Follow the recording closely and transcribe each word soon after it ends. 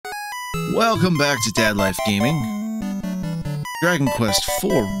Welcome back to Dad Life Gaming. Dragon Quest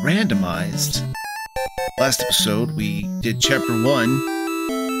IV Randomized. Last episode, we did Chapter 1,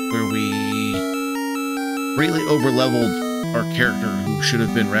 where we greatly overleveled our character who should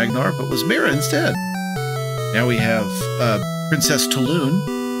have been Ragnar, but was Mira instead. Now we have Princess Tulun,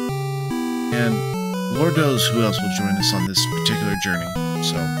 and Lord knows who else will join us on this particular journey.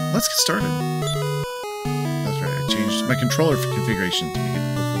 So, let's get started. That's right, I changed my controller configuration to make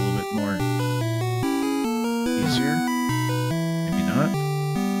it look a little bit more easier. Maybe not.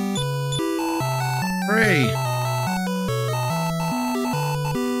 Hooray!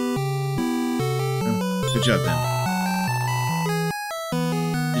 Oh, good job then.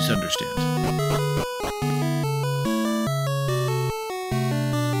 Please understand.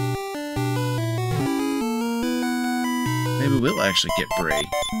 Maybe we'll actually get Bray.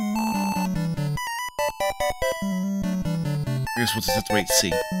 I guess we'll just have to wait and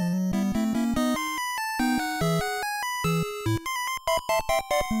see.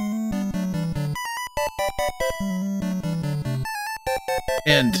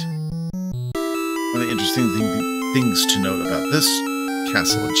 And one of the interesting things to note about this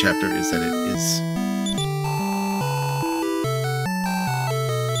castle and chapter is that it is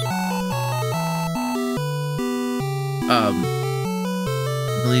I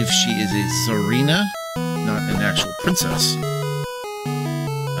believe she is a Tsarina, not an actual princess.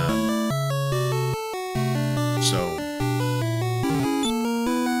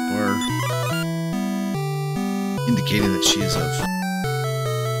 Or indicating that she is of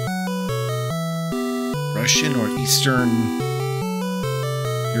Russian or Eastern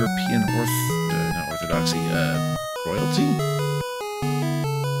European not orthodoxy, royalty.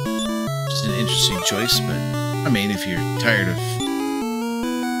 Just an interesting choice, but I mean, if you're tired of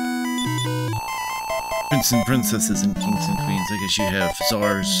princes and princesses and kings and queens, I guess you have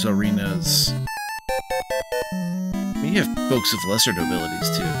czars, tsarinas. I mean, you have folks of lesser nobilities,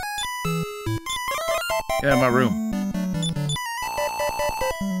 too. Get out of my room.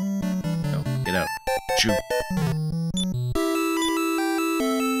 No, get out. Shoo.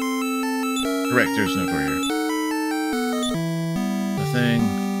 Correct, there's no door here. Nothing.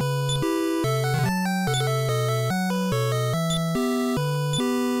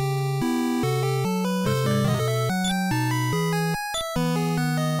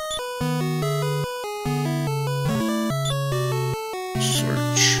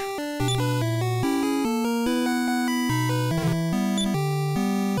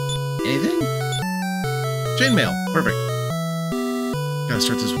 Chainmail, perfect. Gotta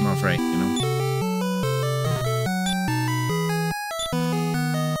start this one off right, you know.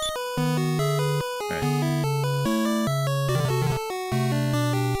 Okay.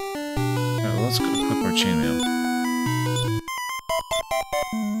 Alright, well, let's go equip our chainmail.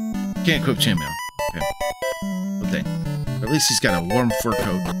 Can't equip chainmail. Okay. Good thing. Or at least he's got a warm fur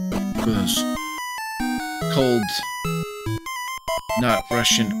coat for those cold, not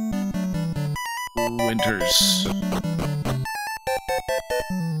Russian winters.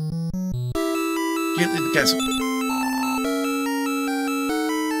 Can't leave the castle.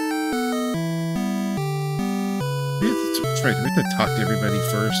 That's right, we have to talk to everybody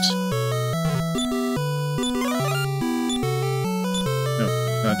first. No,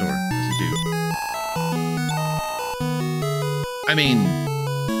 not a door. There's a dude. I mean,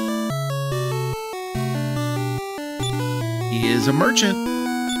 he is a merchant.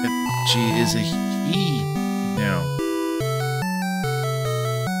 She is a he now.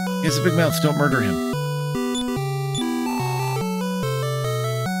 He has a big mouth, don't murder him.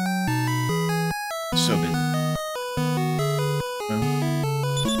 So busy. Well.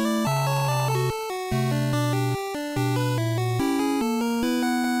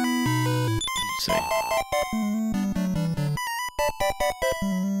 What do you say?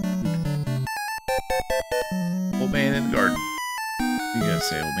 Old man in the garden. You gotta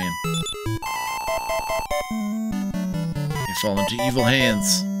say, old man. You fall into evil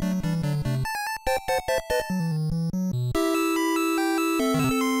hands.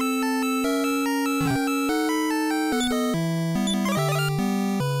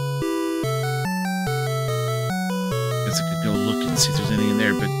 Guess I could go look and see if there's anything in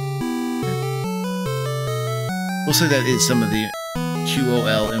there, but we'll say that is some of the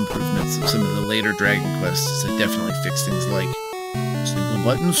QOL improvements of some of the later Dragon Quests that definitely fix things like single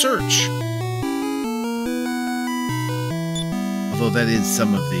button search. Although that is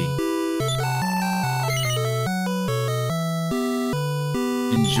some of the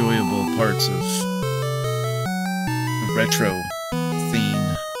enjoyable parts of the retro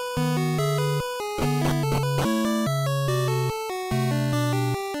theme.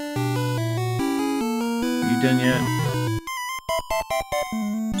 you done yet?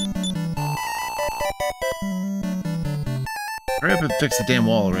 Hurry up and fix the damn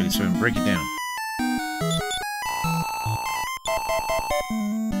wall already so I can break it down.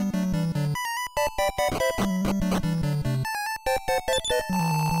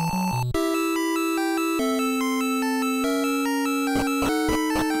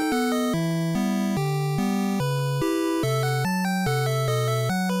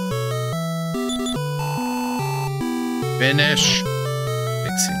 Finish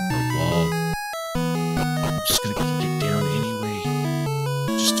fixing the wall. I'm just gonna kick it down anyway.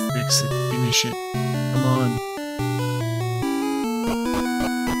 Just fix it, finish it. Come on.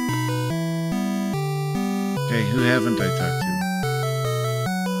 Okay, who haven't I talked to?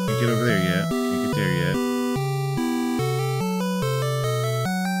 Can't get over there yet. Can't get there yet.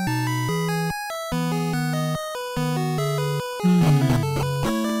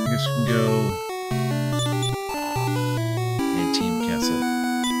 I guess we can go.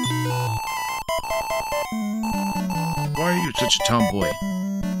 Why are you such a tomboy?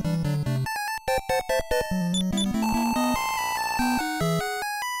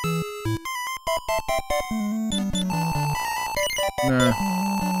 Nah.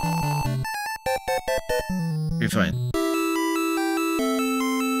 You're fine.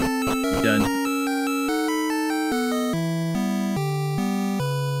 You're done.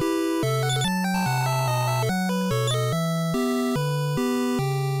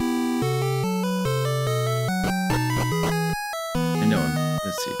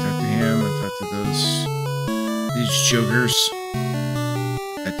 Let's see, talk to him, I'll talk to these jokers.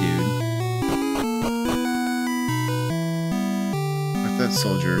 That dude. Talk to that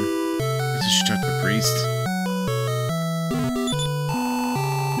soldier. I guess I should talk to the priest.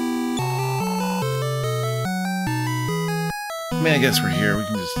 I mean, I guess we're here, we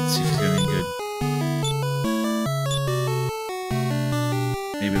can just see if he's got anything good.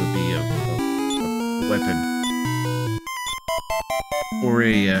 Maybe it'll be a weapon. Or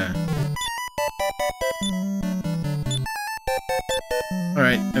a,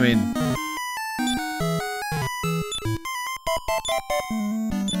 Alright, I mean...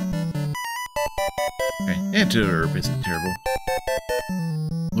 Okay, antidote herb isn't terrible.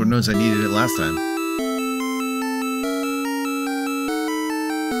 Lord knows I needed it last time.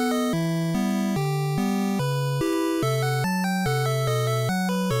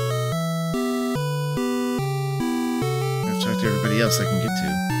 To everybody else I can get to.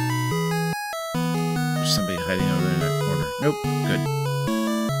 There's somebody hiding over there in that corner. Nope, good.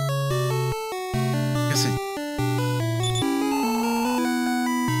 Guess I...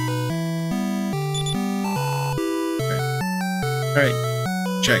 Okay. Alright,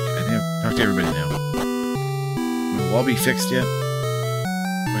 check. I think I've talked to everybody now. Will the wall be fixed yet? Go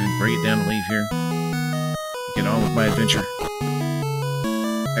ahead and break it down and leave here. Get on with my adventure.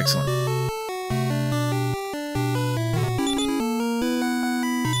 Excellent.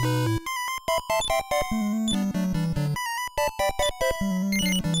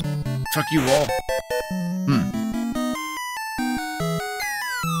 Fuck you all.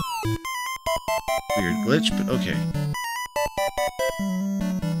 Weird glitch, but okay.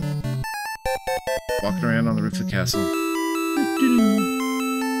 Walking around on the roof of the castle.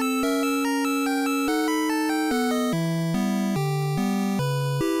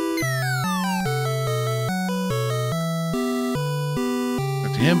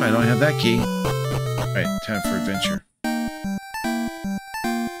 Talk to him, I don't have that key. Alright, time for adventure.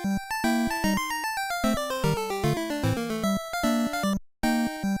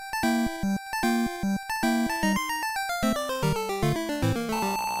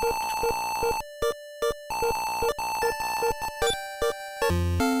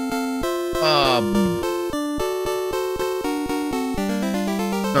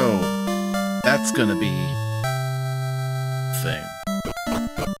 So, that's gonna be a thing.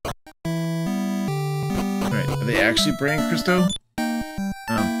 Alright, are they actually bringing Christo?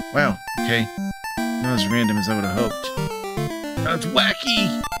 Oh, wow, okay. Not as random as I would have hoped. That's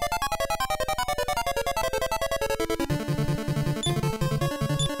wacky!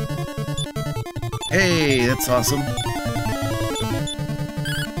 Hey, that's awesome.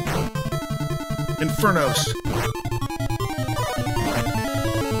 Infernos!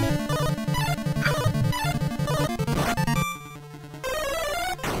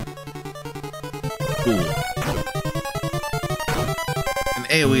 Cool. An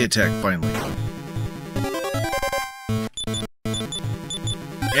AoE attack, finally.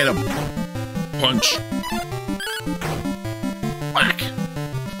 And a punch. Whack!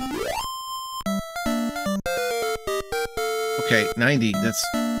 Okay, 90, that's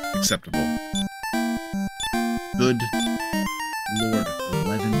acceptable. Good Lord.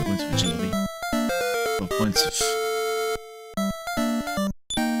 11 points of agility. 12 points of...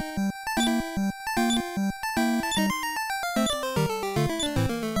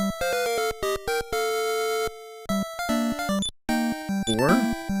 Four?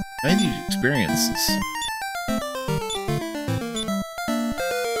 90 experiences.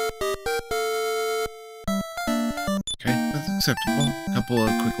 Okay, that's acceptable. A couple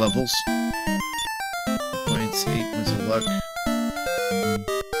of quick levels. 8 points of luck.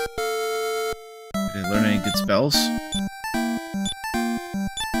 Did I learn any good spells?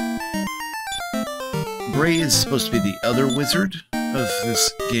 Bray is supposed to be the other wizard of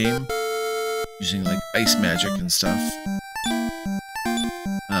this game, using like ice magic and stuff.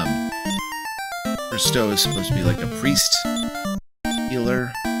 Bristow is supposed to be like a priest,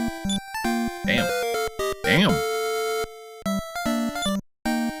 healer. Damn. Damn.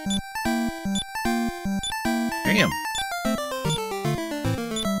 Damn.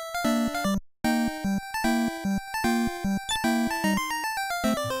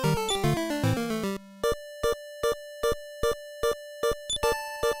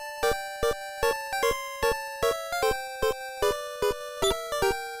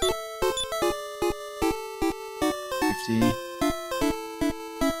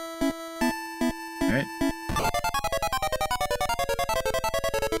 Alright.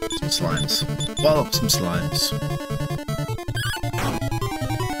 Some slimes. Wall up some slimes.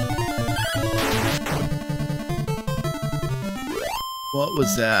 What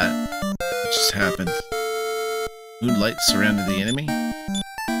was that? What just happened? Moonlight surrounded the enemy?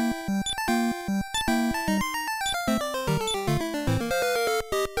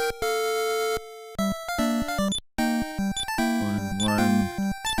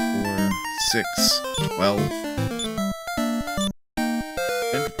 Six, 12.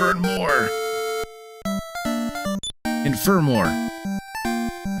 Infer more. Infer more.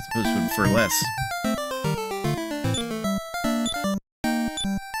 As opposed to infer less.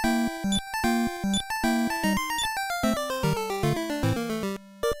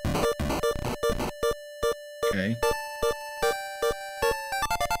 Okay.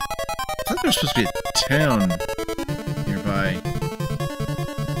 I thought there was supposed to be a town nearby.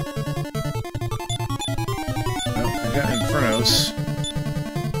 I got Infernos.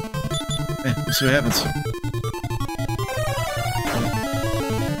 Let's see what happens.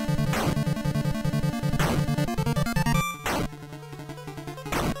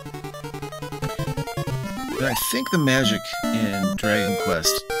 But I think the magic in Dragon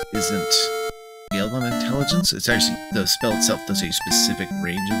Quest isn't scaled on intelligence. It's actually, the spell itself does a specific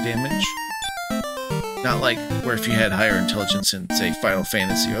range of damage. Not like where if you had higher intelligence in, say, Final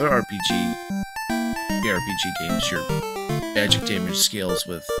Fantasy or RPG games, your magic damage scales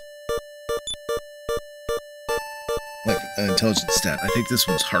with like an intelligence stat. I think this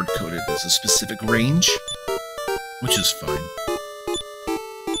one's hard-coded as a specific range, which is fine.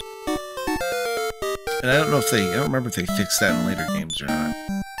 And I don't know if they, I don't remember if they fixed that in later games or not.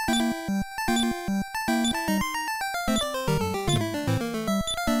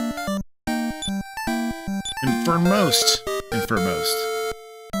 Infirmost. Infirmost.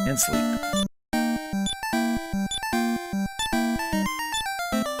 And sleep.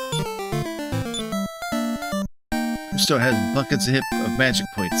 Still has buckets of magic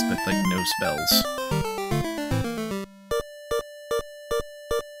points, but like no spells.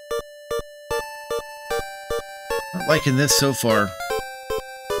 Not liking this so far.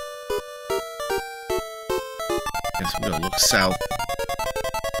 Guess we're gonna look south.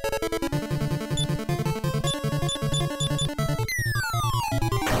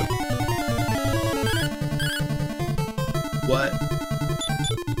 What?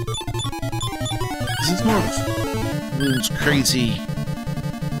 This is more of Bloom's crazy,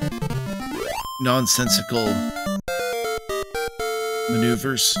 nonsensical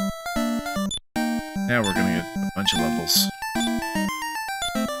maneuvers. Now we're gonna get a bunch of levels.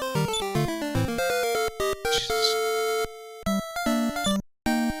 Jesus.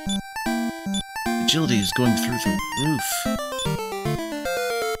 Agility is going through the roof.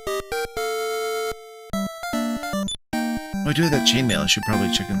 Oh, I do have that chainmail. I should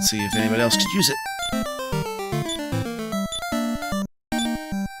probably check and see if anybody else could use it.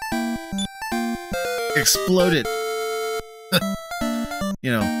 Exploded.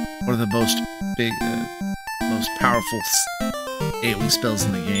 You know, one of the most big, most powerful AoE spells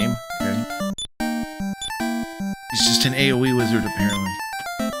in the game. Okay, he's just an AoE wizard, apparently.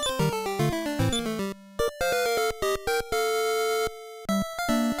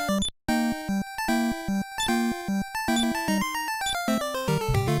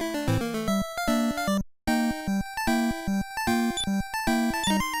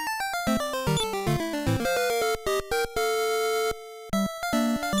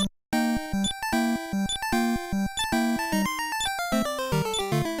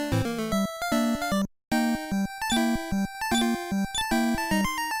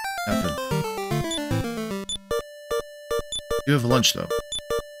 You have lunch, though.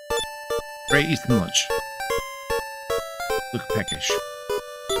 Ray eats lunch. Look peckish.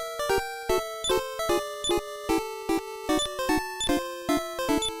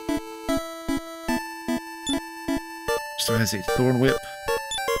 Still has a thorn whip.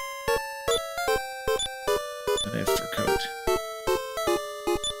 And a fur coat.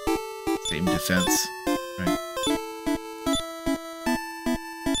 Same defense. Right.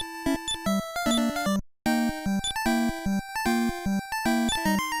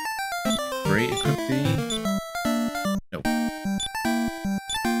 Ray equip the... Nope.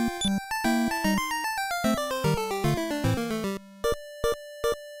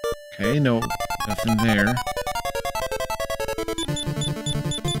 Okay, no, nothing there.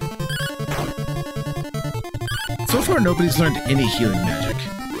 So far, nobody's learned any healing magic.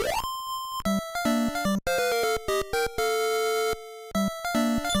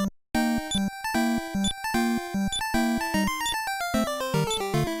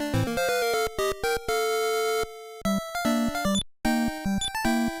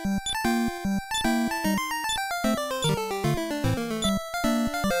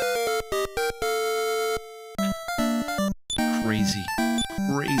 Crazy.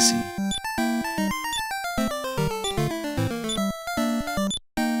 Crazy.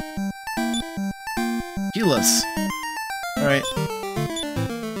 Heal us. Alright.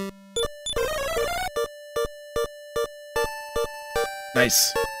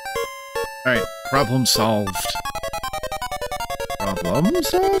 Nice. Alright, problem solved. Problem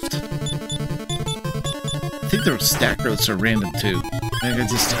solved? I think the stack growths are random too. I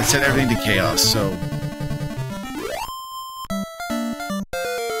think I set everything to chaos, so...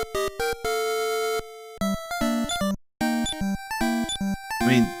 I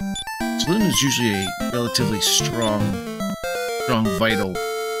mean, Saloon is usually a relatively strong, vital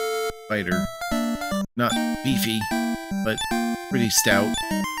fighter. Not beefy, but pretty stout.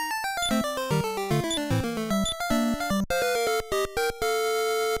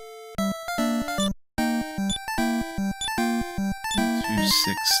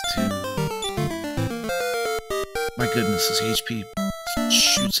 My goodness, his HP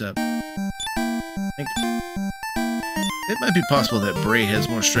shoots up. I think it might be possible that Bray has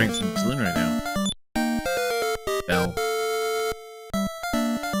more strength than Saloon right now. Bell.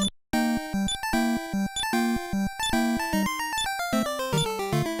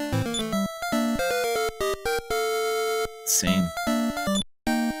 Insane.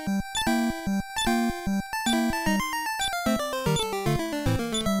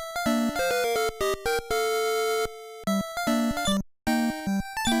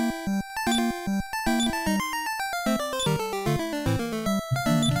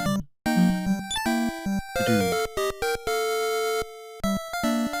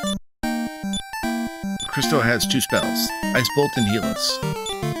 Crystal has 2 spells, Ice Bolt and Heal Us.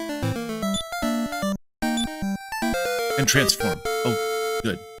 And Transform. Oh,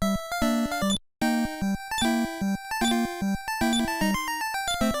 good.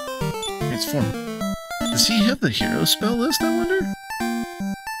 Transform. Does he have the hero spell list, I wonder?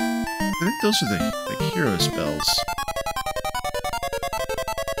 I think those are the hero spells.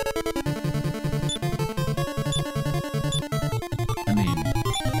 I mean...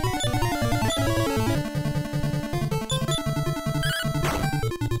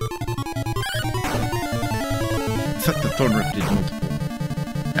 I thought the Thorn Rip did multiple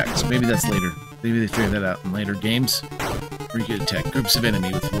attacks. Maybe that's later. Maybe they figure that out in later games. Where you can attack groups of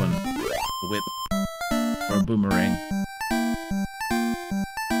enemy with a whip or a boomerang.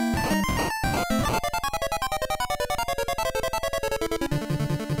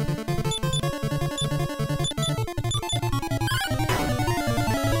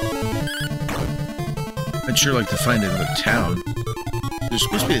 I'd sure like to find another town. There's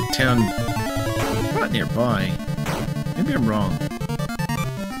supposed to be a town not nearby. Maybe I'm wrong.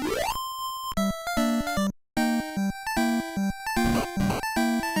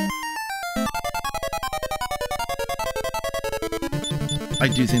 I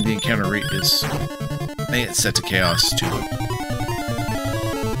do think the encounter rate is... I think it's set to chaos, too.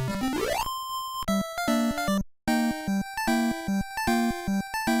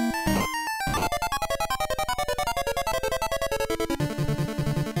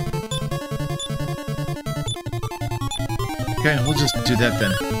 Okay, we'll just do that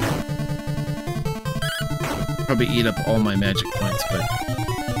then. Probably eat up all my magic points, but...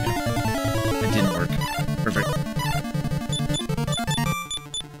 yeah, it didn't work. Perfect.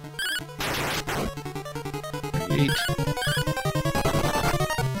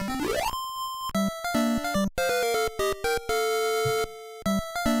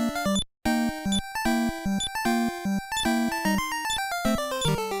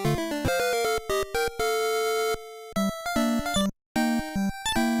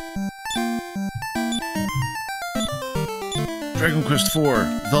 Dragon Quest IV,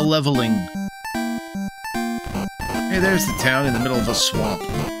 The Leveling. Hey, there's the town in the middle of a swamp.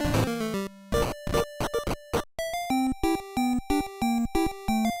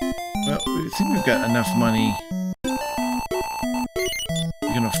 Well, we think we've got enough money. We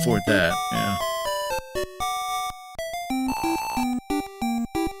can afford that, yeah.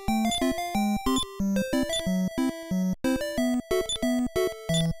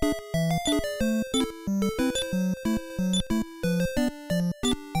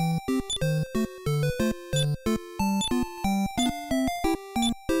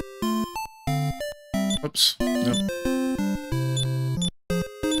 Oops. Nope.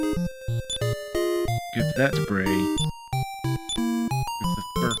 Give that to Bray. Give the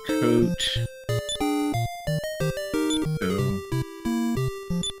fur coat. So.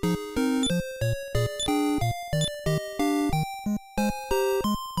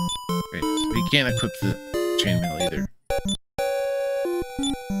 Okay, so we can't equip the chainmail either.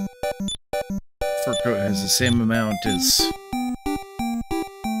 Fur coat has the same amount as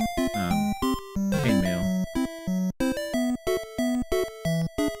chainmail.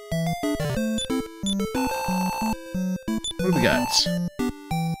 What do we got?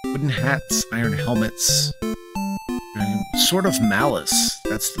 Wooden hats, iron helmets, Sword of Malice.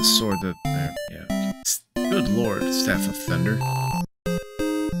 That's the sword that... yeah. Good lord, Staff of Thunder.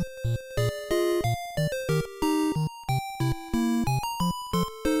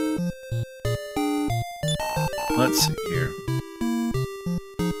 Let's see here.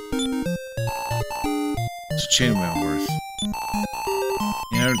 What's a chainmail worth?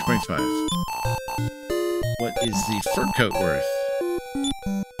 825. What is the fur coat worth?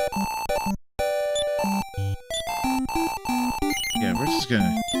 Yeah, we're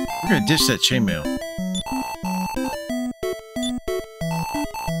gonna ditch that chainmail.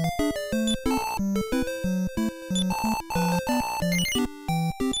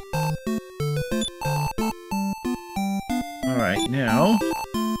 All right, now.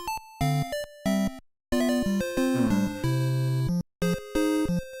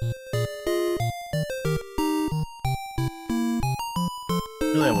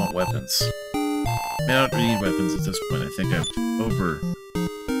 Really, I want weapons. I mean, I don't need weapons at this point. I think I've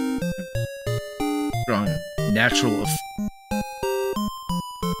strong natural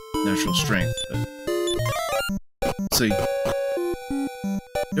strength. But let's see.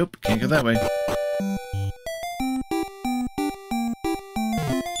 Nope, can't go that way.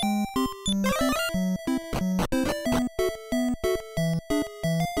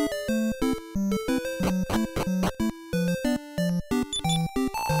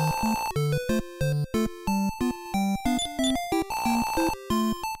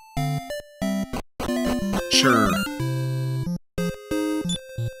 Sure.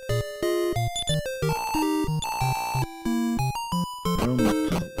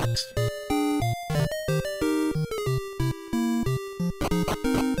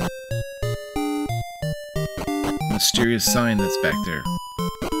 Mysterious sign that's back there.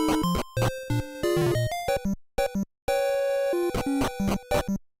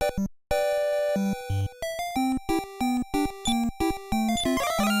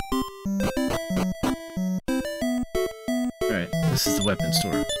 Alright, this is the weapon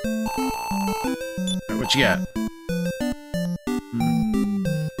store. Alright, what you got?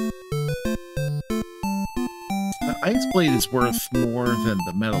 The Ice Blade is worth more than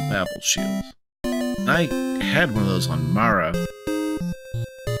the Metal Babble Shield. I had one of those on Mara.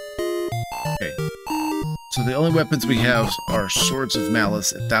 Okay. So the only weapons we have are Swords of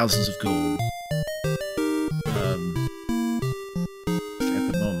Malice at thousands of gold. At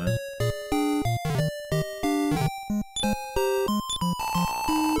the moment.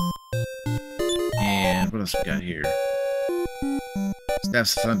 And what else we got here?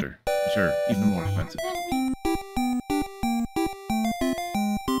 Staffs of Thunder, which are even more expensive.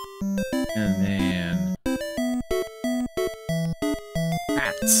 And then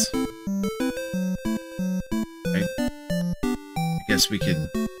hats. I guess we could.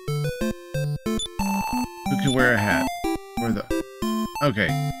 Who can wear a hat? Or the. Okay.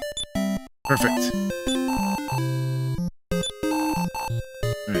 Perfect.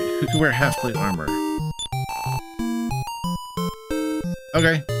 Alright, who can wear half-plate armor?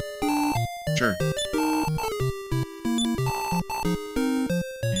 Okay. Sure.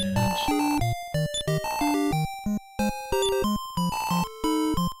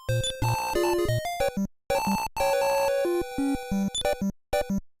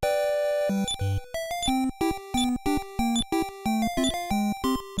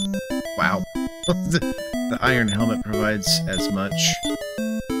 Wow. The iron helmet provides as much.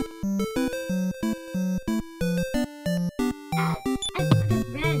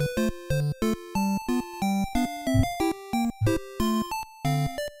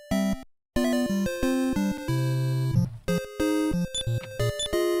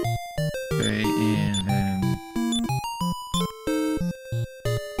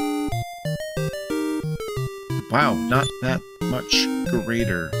 Wow, not that much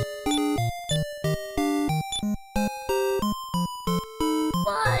greater.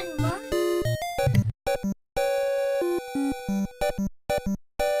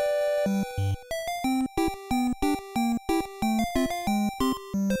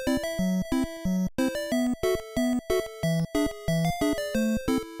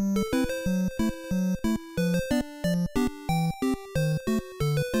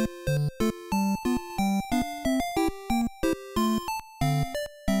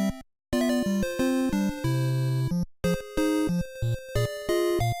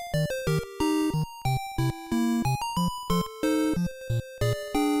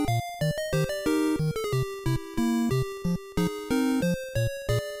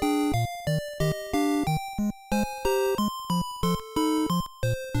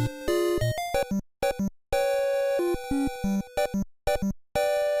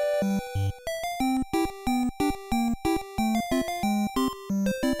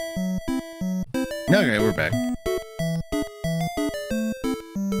 Okay, we're back.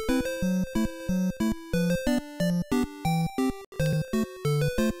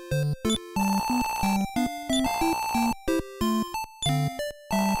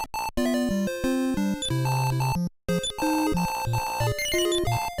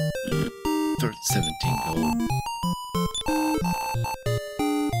 Third 17 gold.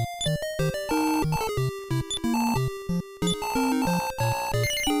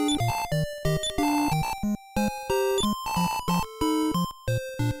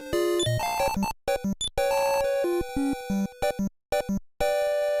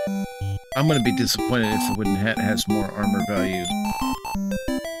 I'm gonna be disappointed if the wooden hat has more armor value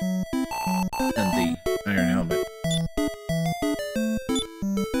than the iron helmet.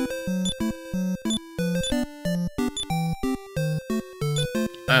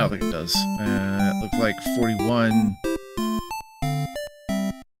 I don't think it does. It looked like 41.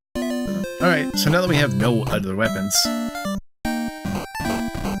 Alright, so now that we have no other weapons,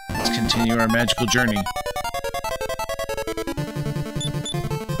 let's continue our magical journey.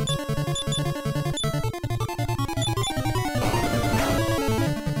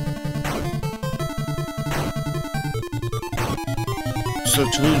 So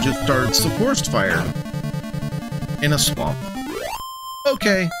Tulun just starts the forest fire in a swamp.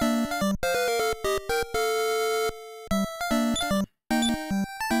 Okay.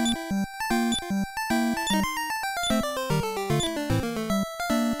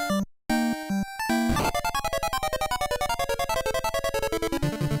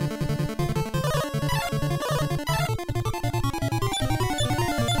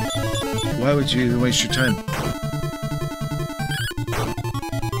 Why would you even waste your time?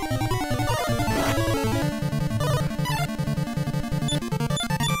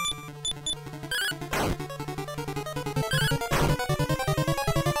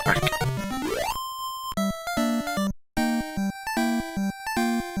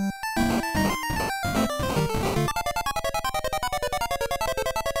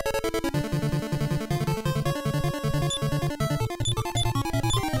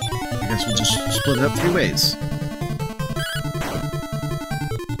 We'll just split it up 3 ways.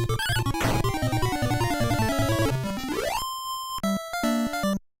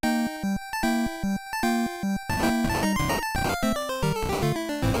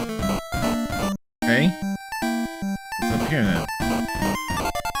 Okay. What's up here now?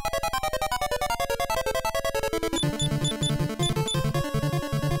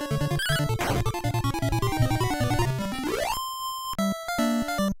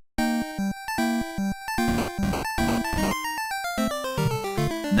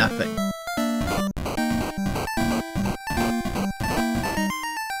 Nothing.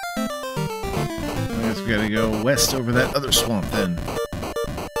 I guess we gotta go west over that other swamp then.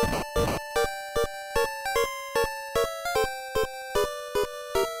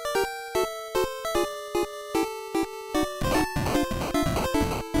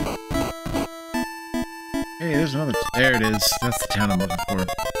 Hey, there's another. There it is. That's the town I'm looking for.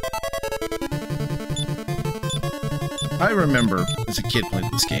 I remember as a kid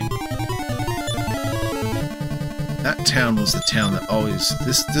playing this game. That town was the town that always...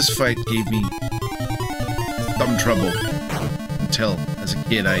 This fight gave me some trouble. Until, as a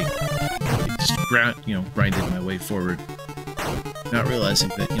kid, I just grinded my way forward. Not realizing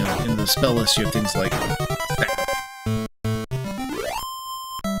that, in the spell list you have things like...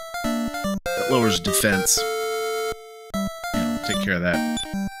 that lowers defense. Take care of that.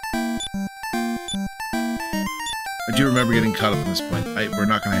 I do remember getting caught up at this point. We're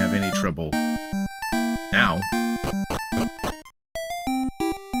not going to have any trouble now.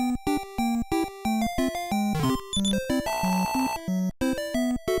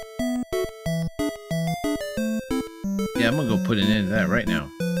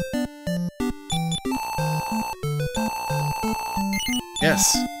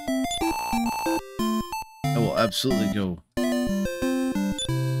 Yes. I will absolutely go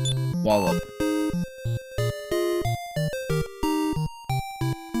wallop.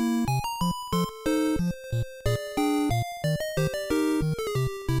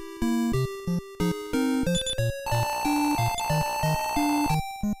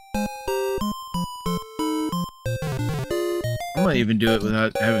 I might even do it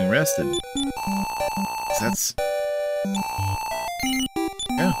without having rested. 'Cause that's...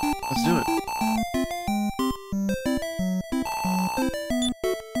 Yeah, let's do it.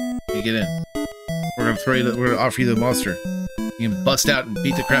 Okay, get in. We're gonna throw you. We're gonna offer you the monster. You can bust out and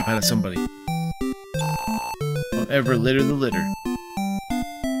beat the crap out of somebody. Don't ever litter the litter.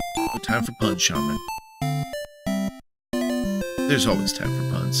 No time for puns, Shaman. There's always time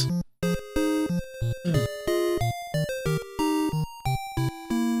for puns.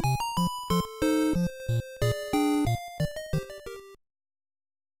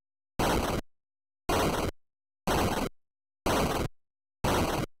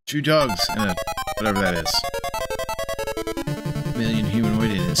 Two dogs and whatever that is. Million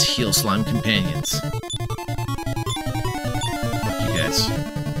humanoid and his heel slime companions. Fuck you guys.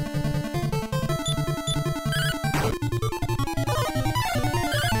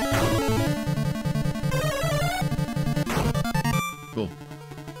 Cool.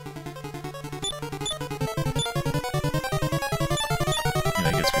 And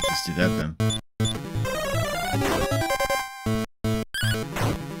I guess we just do that then.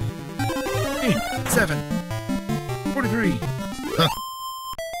 7 43. Huh.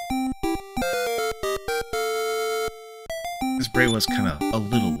 This Bray was kind of a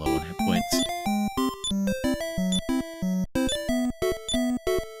little low on hit points.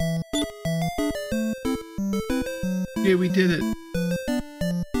 Yeah, we did it.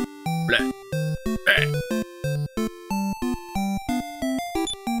 Blah. Blah.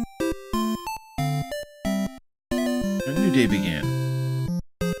 A new day began.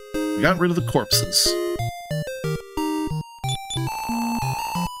 We got rid of the corpses.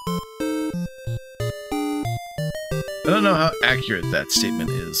 I don't know how accurate that statement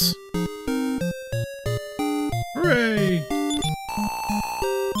is. Hooray!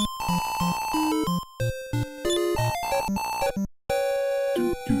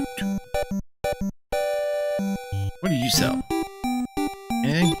 What do you sell?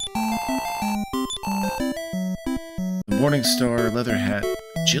 Anything? The Morning Star leather hat.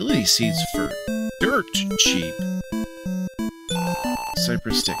 Agility seeds for dirt cheap.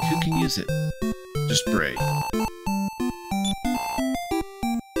 Cypress stick. Who can use it? Just Bray.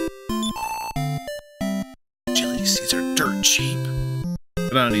 Agility seeds are dirt cheap.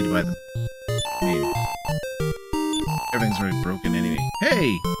 But I don't need to buy them. I mean, everything's already broken anyway.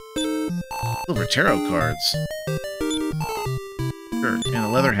 Hey! Silver tarot cards. Sure, and a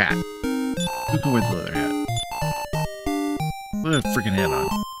leather hat. Who can wear the leather hat? Put a freaking hat on.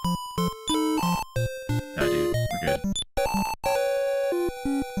 Nah, dude, we're good.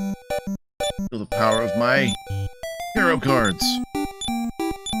 Feel the power of my tarot cards.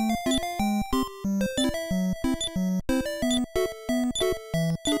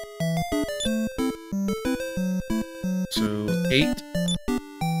 So, 8.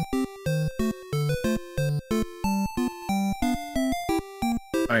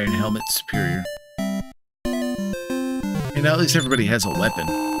 Iron helmet superior. And now at least everybody has a weapon.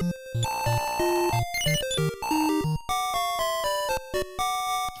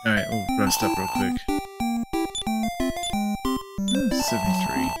 Alright, we'll rest up real quick.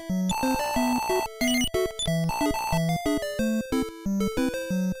 73.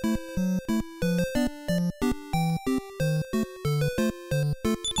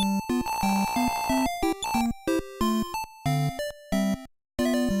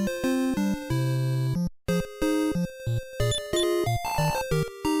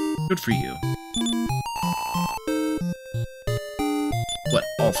 Good for you. What,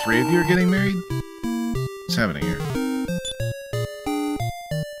 all 3 of you are getting married? What's happening here?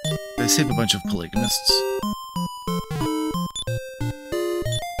 Did I save a bunch of polygamists?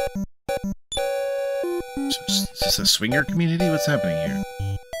 Is this a swinger community? What's happening here?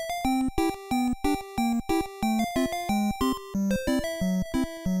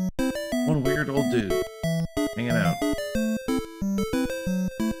 One weird old dude hanging out.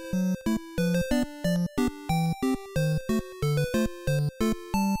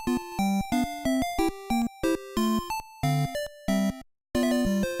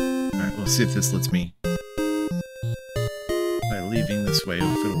 See if this lets me, by leaving this way, if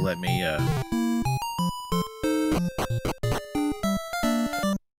it'll let me,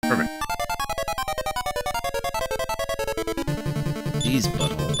 perfect. these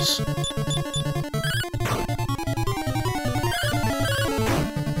buttholes.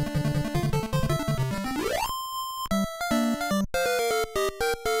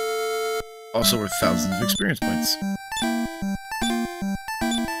 Also worth thousands of experience points.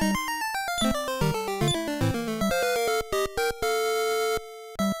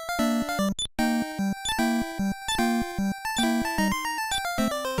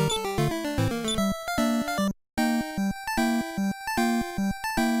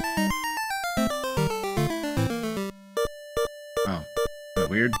 Oh, that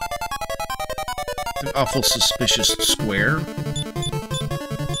weird. It's an awful suspicious square.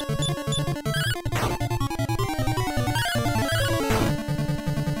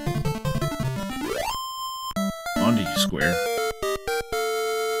 Onto you, square.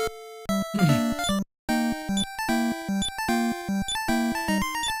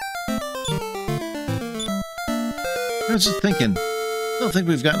 I was just thinking, I don't think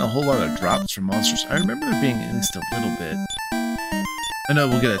we've gotten a whole lot of drops from monsters. I remember there being at least a little bit. I know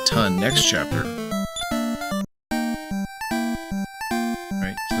we'll get a ton next chapter.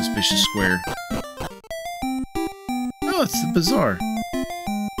 Right, suspicious square. Oh, it's the bazaar.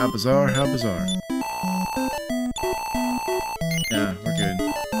 How bizarre, how bizarre. Yeah, we're good.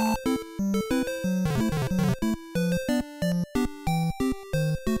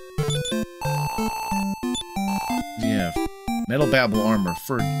 Yeah, metal babble armor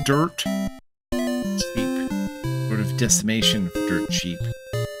for dirt cheap. Sort of decimation for dirt cheap.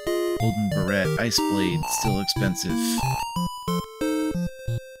 Golden barrette, ice blade, still expensive.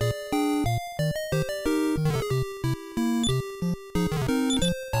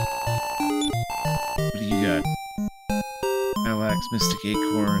 What do you got? Malax, mystic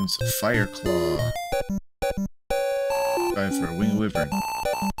acorns, fire claw. 5 for a wing wyvern.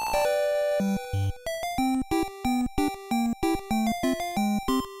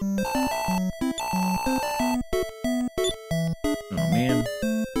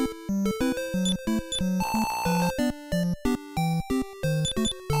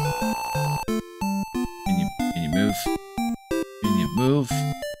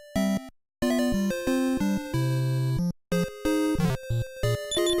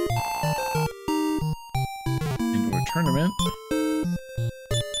 Tournament?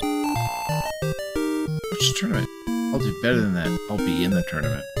 Which tournament? I'll do better than that. I'll be in the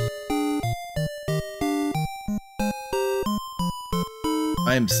tournament.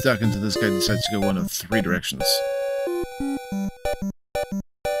 I am stuck until this guy decides to go one of 3 directions.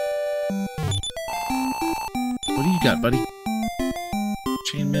 What do you got, buddy?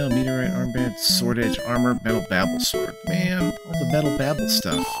 Chainmail, meteorite, armband, sword edge, armor, metal babble sword. Man, all the metal babble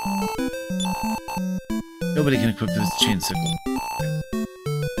stuff. Nobody can equip this chain sickle.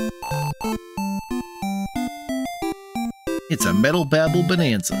 It's a metal babble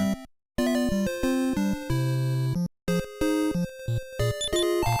bonanza.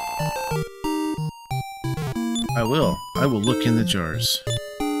 I will look in the jars.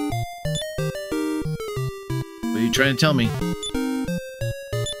 What are you trying to tell me?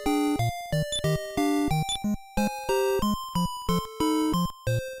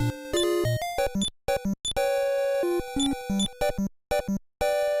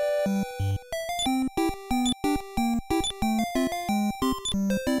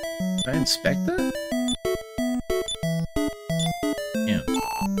 Did I inspect that? Yeah.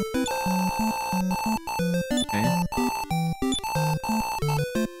 Okay.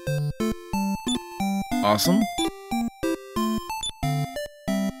 Awesome.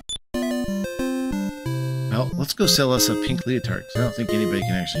 Well, let's go sell us a pink leotard, because I don't think anybody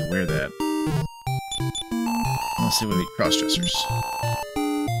can actually wear that. Unless they would be cross-dressers.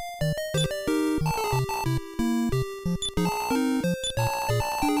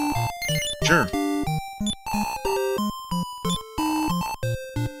 Sure.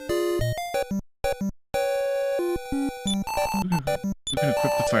 We can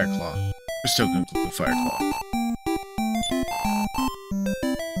equip the fire claw. We're still going to equip the fire claw.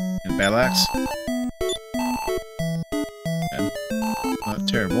 And battle axe. Okay. Not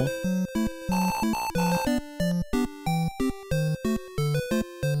terrible.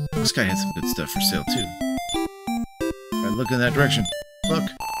 This guy had some good stuff for sale too. Alright, look in that direction. Look.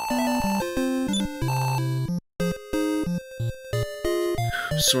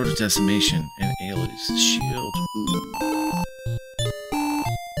 Sword of Decimation and Ailey's Shield. Ooh.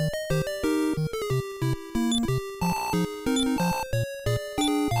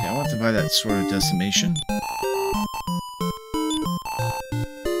 Yeah, I want to buy that Sword of Decimation.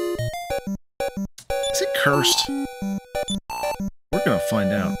 Is it cursed? We're gonna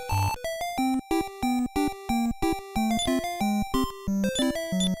find out.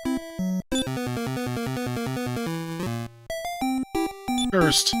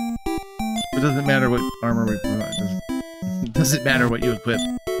 first. It doesn't matter what armor we put on. It doesn't matter what you equip.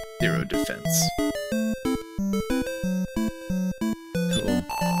 0 defense. Cool.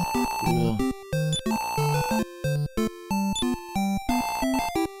 Cool.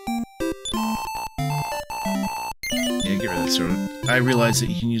 Yeah, get rid of that sword. I realize that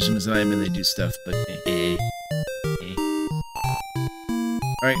you can use them as an item and they do stuff, but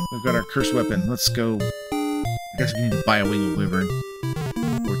Alright, we've got our cursed weapon. Let's go. I guess we need to buy a winged wyvern.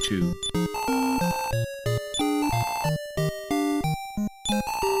 Or 2.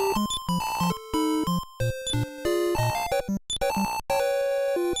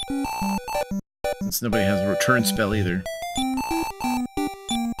 Since nobody has a return spell either.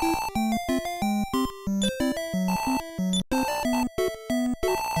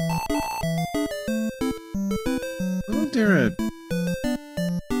 Isn't there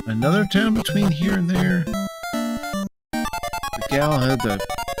another town between here and there? The gal had the...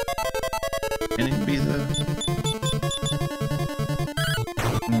 pretending to be the...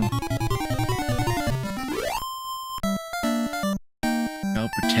 Gal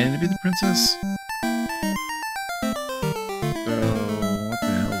pretending to be the princess? So, what the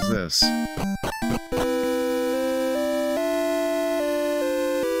hell is this?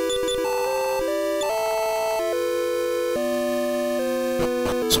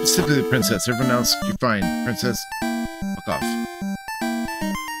 Specifically the princess. Everyone else, you're fine. Princess, fuck off.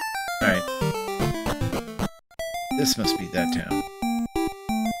 Alright. This must be that town.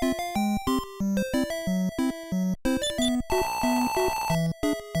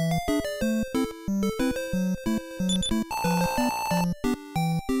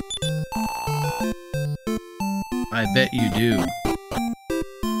 I bet you do.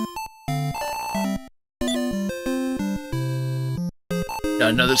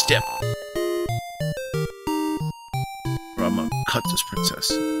 Another step. Or I'm gonna cut this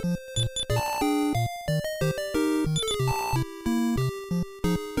princess.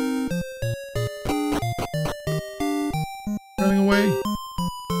 Running away.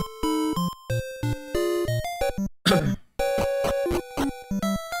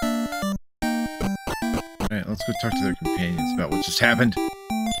 Alright, let's go talk to their companions about what just happened.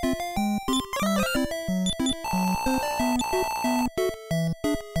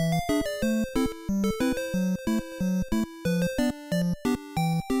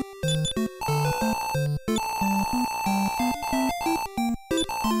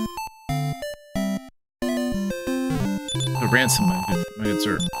 Ransom, my good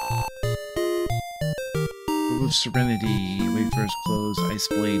sir. Remove Serenity, Wayfarer's Clothes, Ice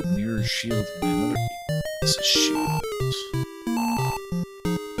Blade, Mirror Shield, and another piece of shield.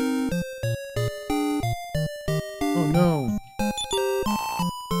 Oh no!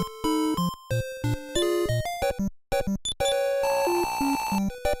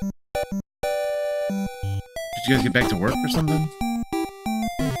 Did you guys get back to work or something?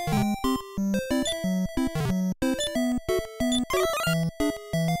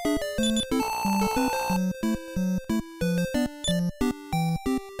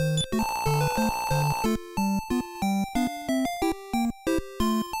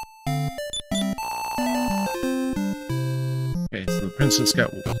 Princess got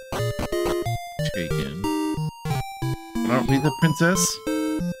taken. Aren't we the princess?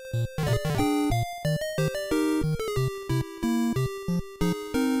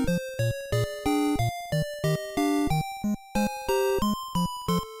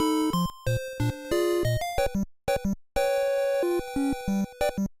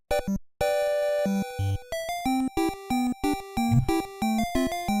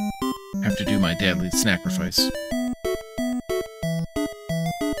 Have to do my deadly sacrifice.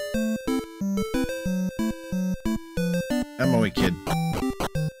 I'm away, kid.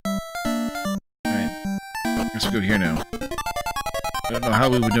 Alright. Let's go here now. I don't know how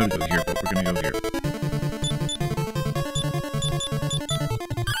we would know to go here, but we're gonna go here.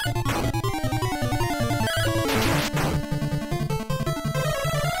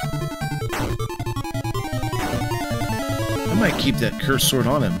 I might keep that cursed sword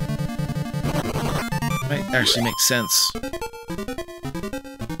on him. Might actually make sense.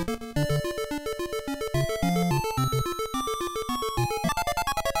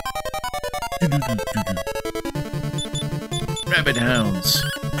 Rabbit hounds.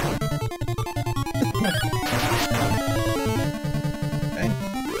 Okay.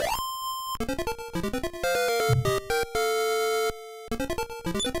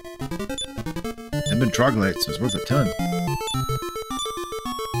 They've been troglodytes, so it's worth a ton.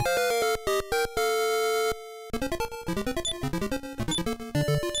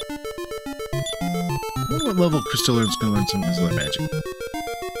 I wonder what level Crystalline's gonna learn some of his other magic.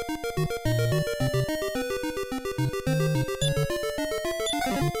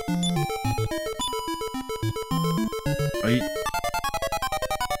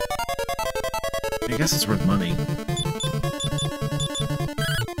 I guess it's worth money.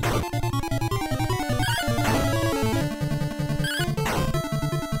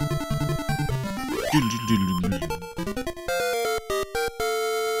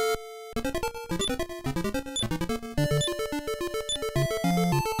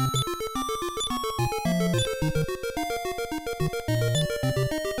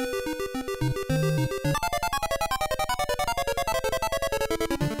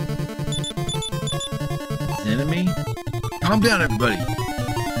 Enemy? Calm down, everybody.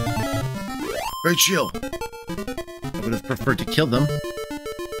 Very chill. I would have preferred to kill them.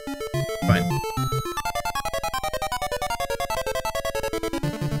 Fine.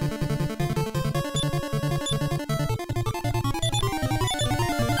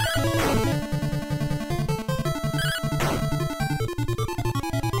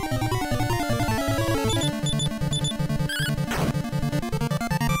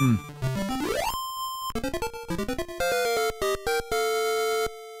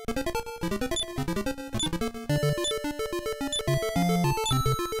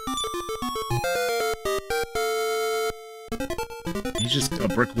 He's just a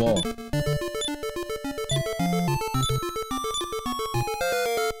brick wall.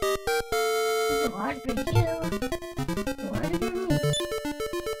 Hard for you. Hard for me.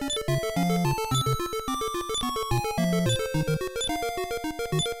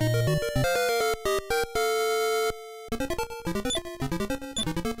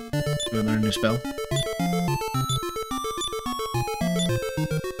 Do I learn a new spell?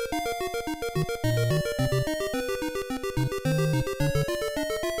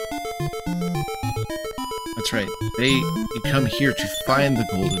 That's right. You come here to find the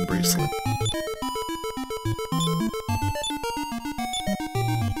golden bracelet.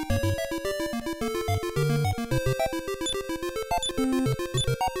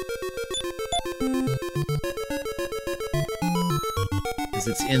 Because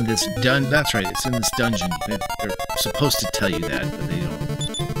it's in this that's right, it's in this dungeon. They're supposed to tell you that, but they don't.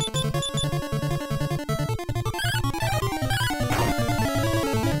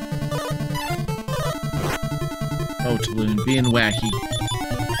 Oh, Taloon, being wacky.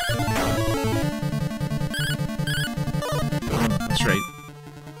 Oh, that's right.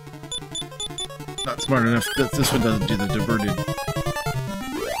 Not smart enough that this one doesn't do the diverted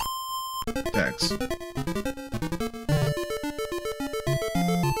attacks.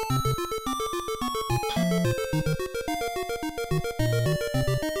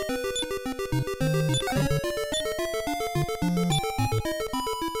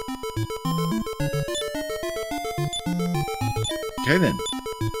 Okay then.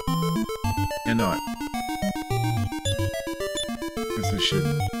 And not. Guess I should.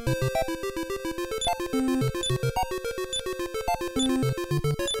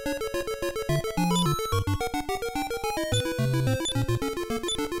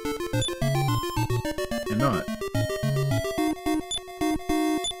 And not.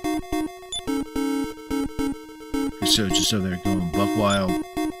 You're so just over there going buck wild.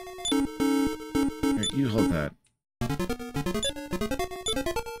 Here, you hold that.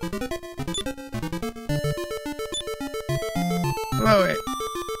 Hello.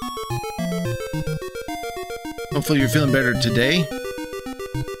 Hopefully you're feeling better today.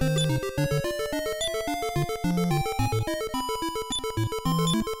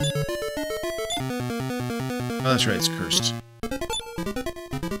 Oh, that's right, it's cursed.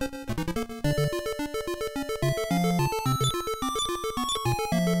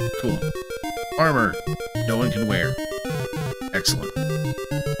 Cool. Armor. No one can wear. Excellent.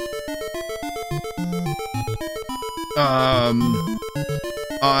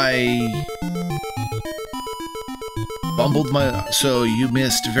 I bumbled so you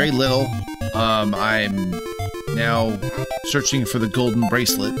missed very little. I'm now searching for the golden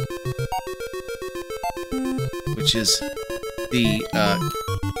bracelet, which is the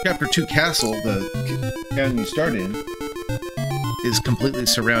Chapter 2 castle, the town you start in, is completely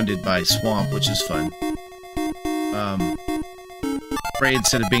surrounded by swamp, which is fun. Frey,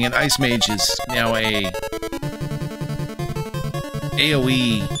 instead of being an ice mage, is now a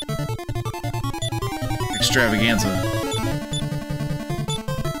AoE extravaganza.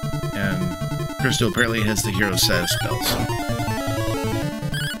 And Christo apparently has the hero set of spells.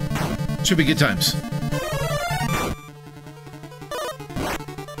 Should be good times.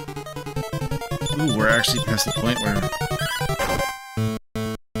 Ooh, we're actually past the point where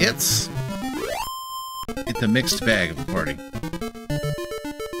it's a mixed bag of a party.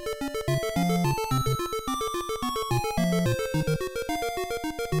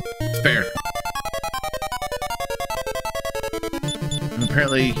 Fair. And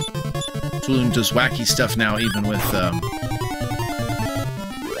apparently, Tulun does wacky stuff now, even with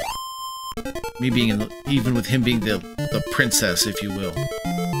me being even with him being the princess, if you will.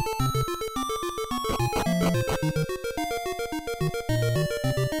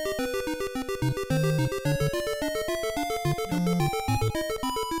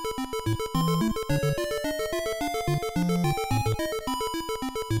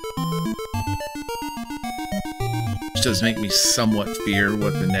 Which does make me somewhat fear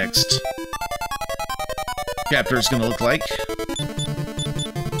what the next chapter is going to look like.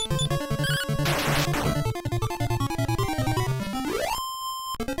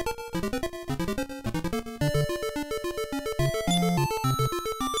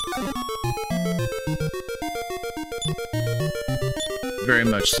 Very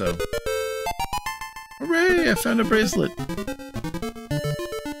much so. Hooray! I found a bracelet.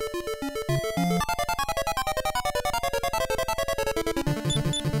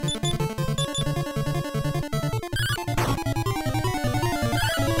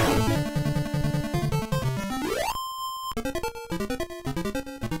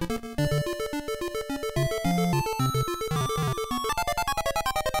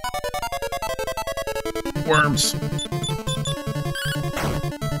 Worms.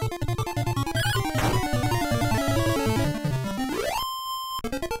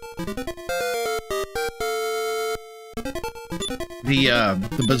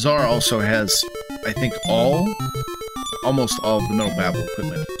 The bazaar also has, I think, almost all of the metal babble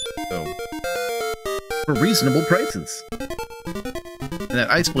equipment, so for reasonable prices. And that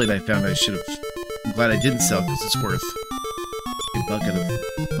ice blade I found, I'm glad I didn't sell because it's worth a bucket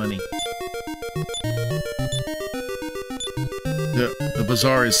of money. The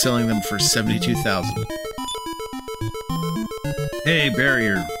bazaar is selling them for 72,000. Hey,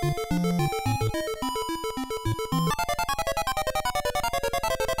 barrier.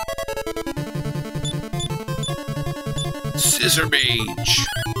 Scissor Mage.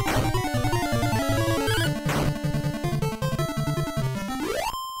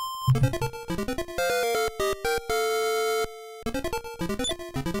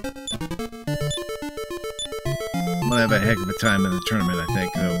 I'm gonna have a heck of a time in the tournament, I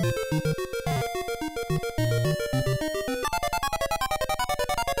think, though.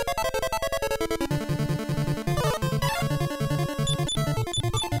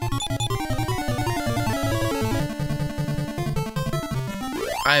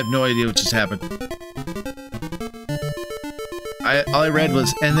 I have no idea what just happened. All I read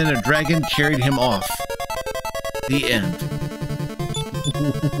was, and then a dragon carried him off. The end.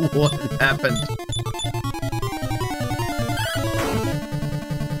 What happened?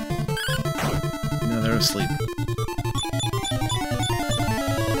 No, they're asleep.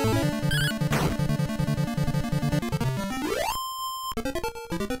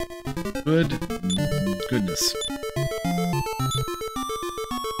 Goodness.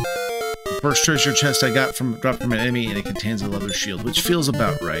 First treasure chest I got dropped from an enemy, and it contains a leather shield, which feels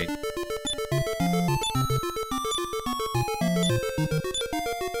about right.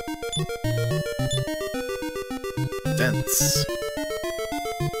 Fence.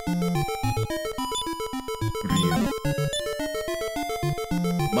 What are you?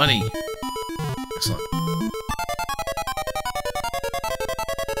 Money. Excellent.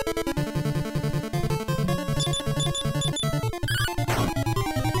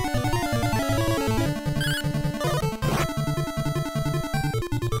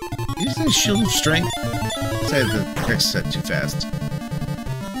 Shield of Strength? I said the text set too fast.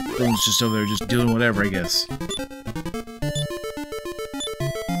 Dylan's just over there just doing whatever, I guess.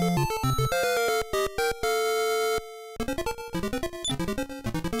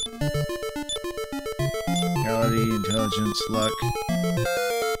 Vitality, intelligence, luck.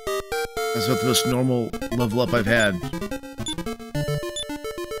 That's about the most normal level up I've had.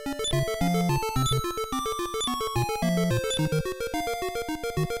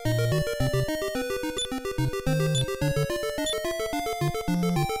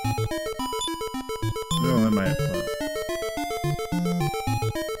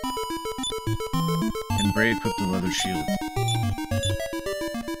 Equip the leather shield.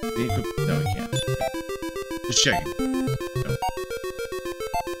 No, he can't. Just checking. No.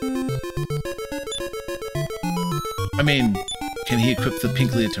 I mean, can he equip the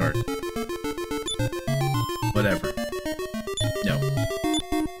pink leotard? Whatever. No.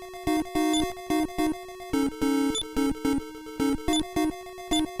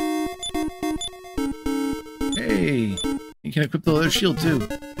 Hey, he can equip the leather shield too.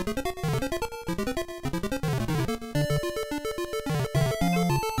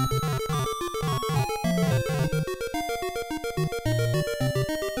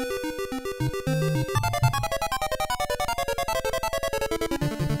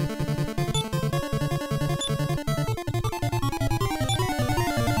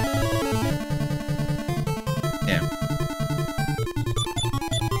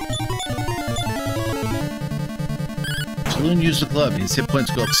 Balloon used a club. His hit points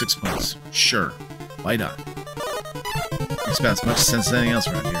go up 6 points. Sure. Why not? Makes about as much sense as anything else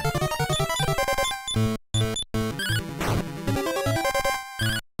around here.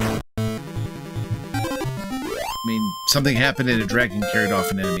 I mean, something happened and a dragon carried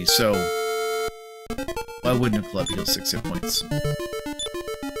off an enemy, so why wouldn't a club heal 6 hit points?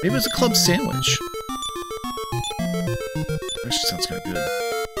 Maybe it was a club sandwich. Actually sounds kind of good.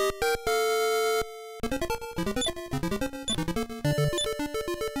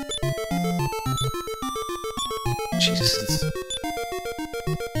 Jesus.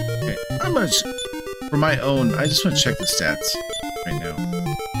 Okay, I'm gonna for my own. I just want to check the stats right now.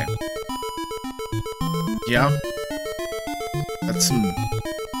 Okay. Yeah, that's some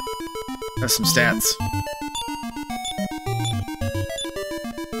stats.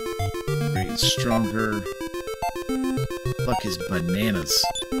 Ray is stronger. Luck is bananas.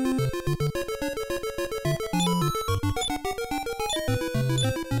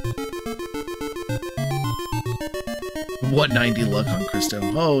 What 90 luck on Christo?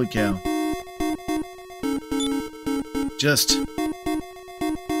 Holy cow. Just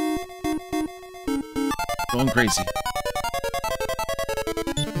going crazy.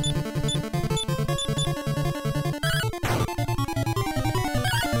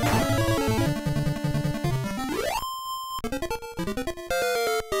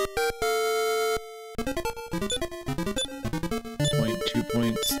 Point, 2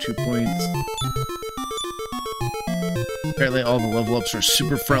 points, 2 points. Apparently all the level ups are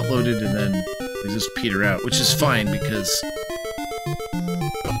super front loaded and then they just peter out, which is fine because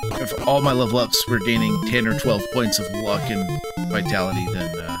if all my level ups were gaining 10 or 12 points of luck and vitality, then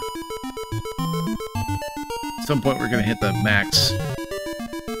at some point we're going to hit the max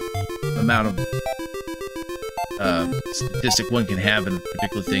amount of statistic one can have in a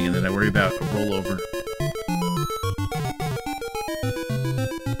particular thing, and then I worry about a rollover.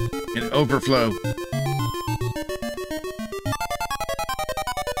 An overflow.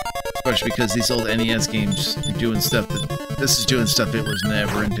 Especially because these old NES games are doing stuff that... This is doing stuff it was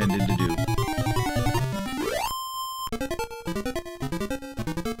never intended to do.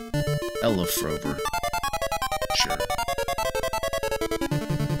 Elefrover. Sure.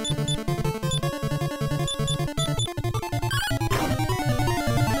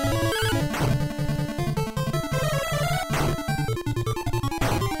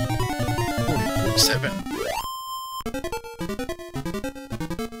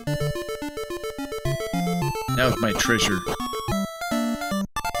 Now with my treasure.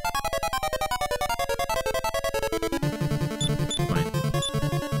 Fine.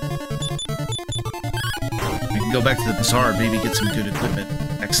 I can go back to the bazaar, maybe get some good equipment.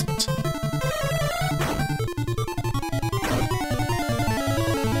 Excellent.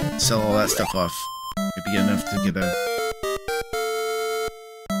 Sell all that stuff off. Maybe get enough to get a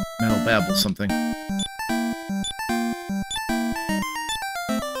metal babble something.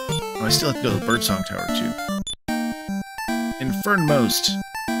 Oh, I still have to go to the Birdsong Tower too. Infernmost.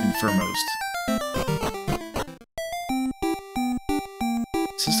 Infernmost.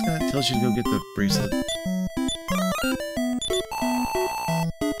 Is this guy that tells you to go get the bracelet?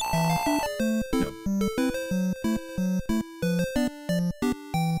 No.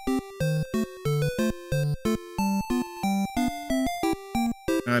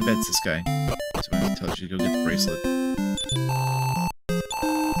 I bet it's this guy. That's why he tells you to go get the bracelet.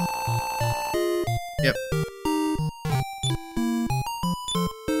 Yep.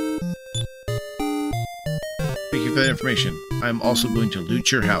 Thank you for that information. I'm also going to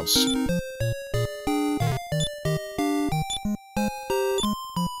loot your house.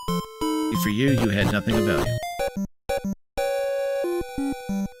 For you, you had nothing of value.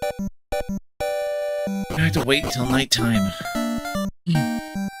 I have to wait until nighttime. Hey,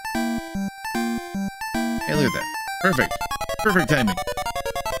 look at that. Perfect. Perfect timing.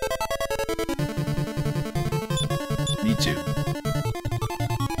 Me too.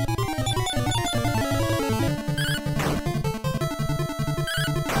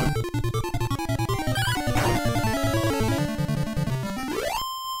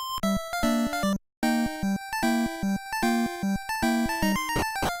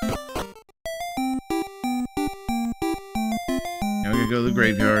 Now we're gonna go to the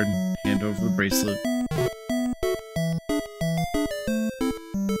graveyard, hand over the bracelet.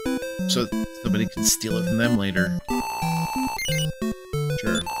 So somebody can steal it from them later.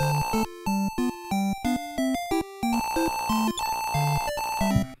 Sure.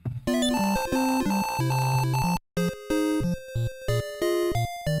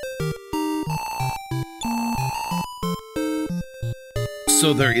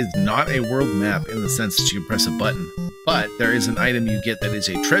 So there is not a world map in the sense that you can press a button, But there is an item you get that is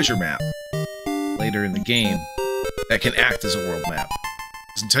a treasure map later in the game that can act as a world map.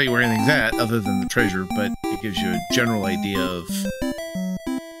 Doesn't tell you where anything's at other than the treasure, but it gives you a general idea of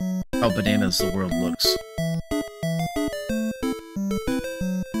how bananas the world looks.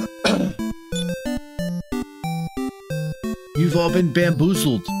 You've all been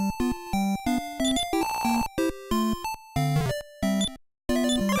bamboozled.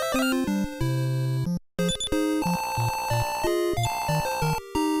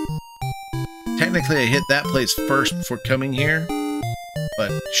 Technically, I hit that place first before coming here,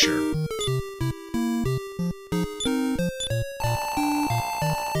 but sure.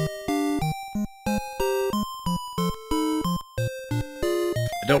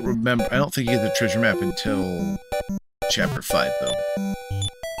 I don't remember. I don't think you get the treasure map until Chapter 5, though.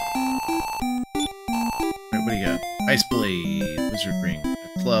 Alright, what do you got? Ice Blade, Wizard Ring,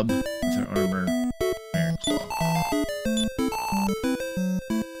 a club, Leather Armor, Iron Claw.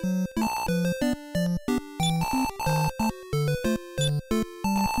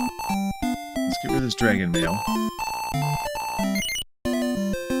 Let's get rid of this dragon mail.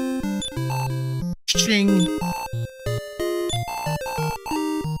 Ching!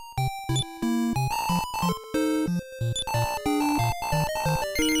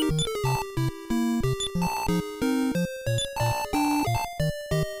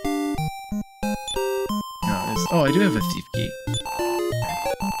 Oh, I do have a thief key.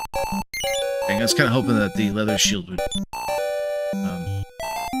 Dang, I was kind of hoping that the leather shield would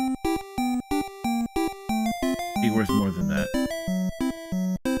be worth more than that.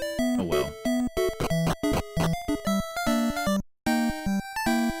 Oh well.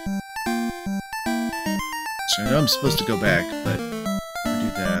 So I know I'm supposed to go back, but we'll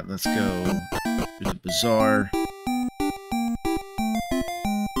do that. Let's go to the bazaar.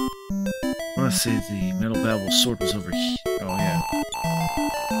 I want to say the Metal Babel sword was over here. Oh, yeah.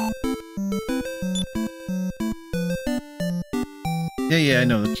 Yeah, I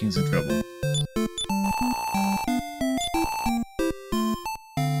know the king's in trouble.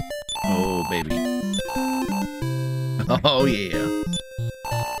 Oh, baby. Oh, yeah.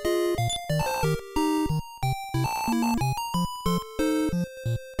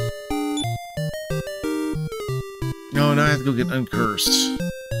 No, now I have to go get uncursed.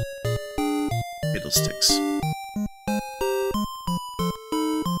 Fiddlesticks.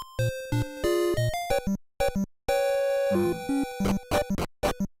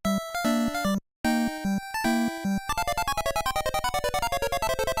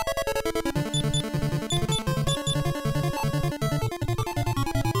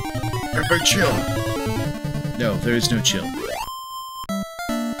 Everybody chill. No, there is no chill.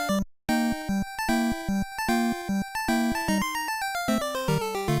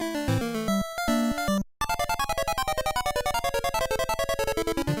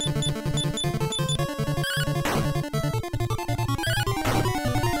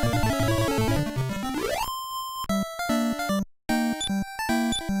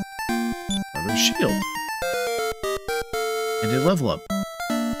 Shield. And a level up.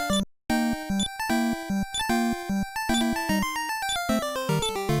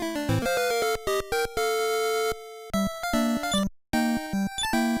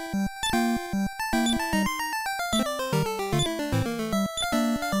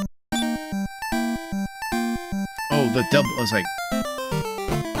 Oh, the double. I was like,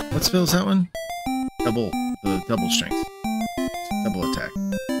 what spell is that one? The double strength. Double attack.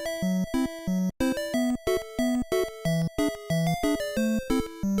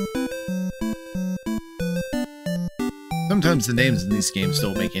 Sometimes the names in these games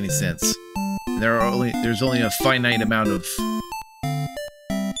don't make any sense. There's only a finite amount of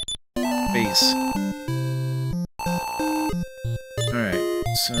base. Alright,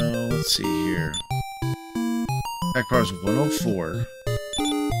 so let's see here. Attack power is 104.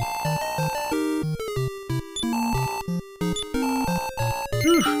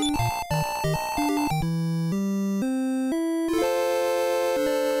 Whew.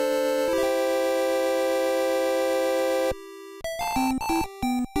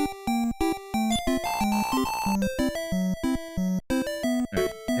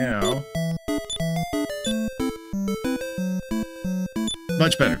 Now,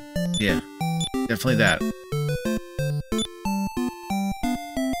 much better. Yeah, definitely that.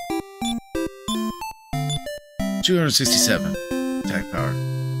 $267 attack power,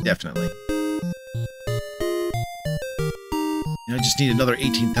 definitely. I just need another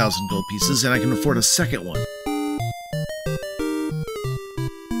 18,000 gold pieces, and I can afford a second one.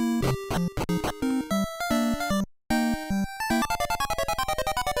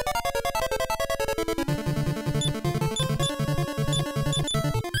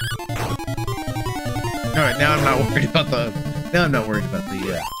 worried about the... Now I'm not worried about the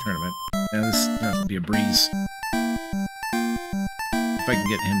tournament. Now this is not going to be a breeze. If I can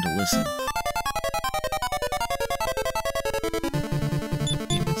get him to listen.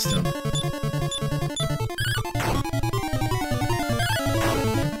 Even still.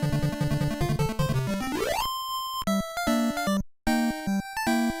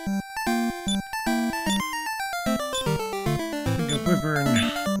 Go Wyvern.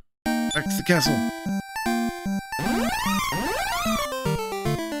 Back to the castle.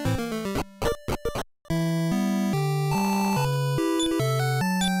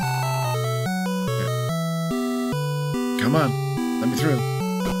 Come on, let me through.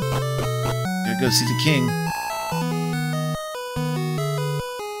 Gotta go see the king.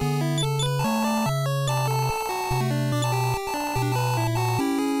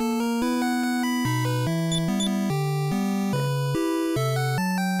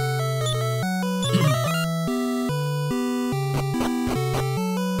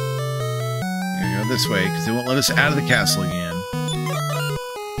 Gotta go this way, because they won't let us out of the castle again.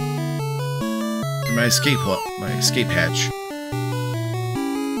 My escape hatch.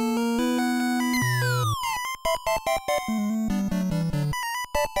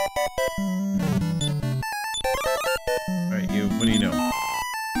 Alright, you, what do you know?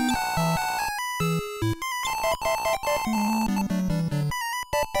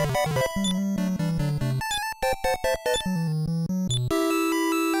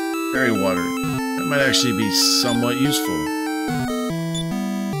 Fairy water. That might actually be somewhat useful.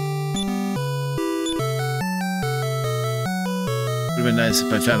 Would have been nice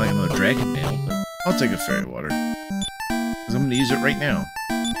if I found like another dragon mail, but I'll take a fairy water. Because I'm going to use it right now.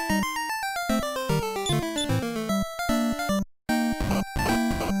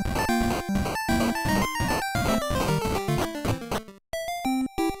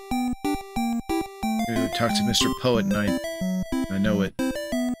 I'm going to talk to Mr. Poet and I know it.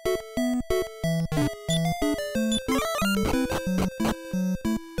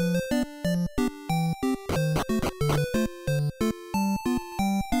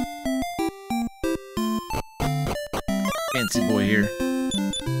 Fancy boy here.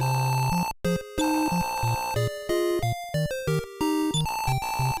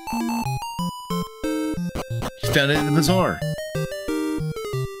 He found it in the bazaar.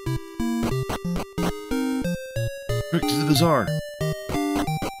 Quick to the bazaar.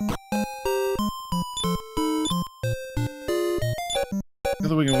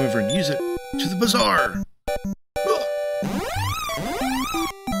 Another wing over and use it to the bazaar.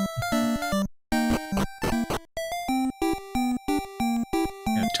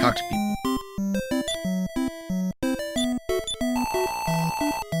 Talk to people.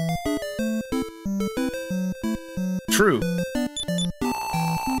 True.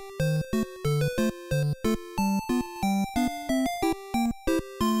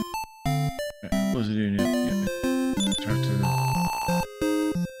 What was it doing now? Yeah, talk to them.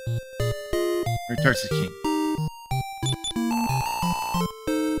 Or talk to the king.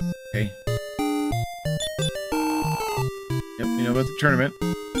 Okay. Yep, we know about the tournament.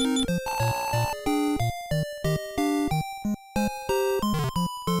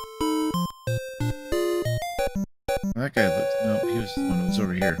 That guy looked... No, he was the one who was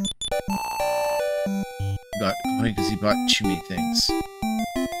over here. Got complained because he bought too many things.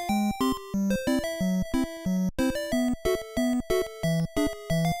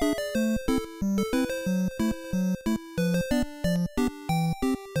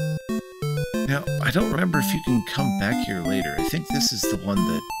 Now, I don't remember if you can come back here later. I think this is the one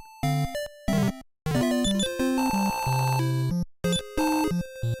that...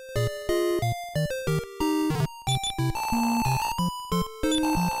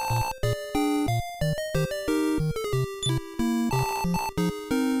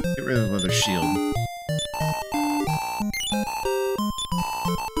 Get rid of the leather shield.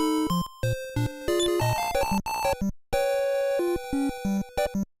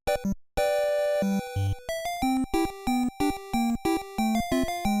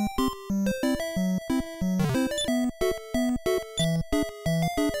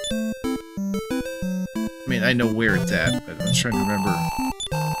 I mean, I know where it's at, but I'm trying to remember. I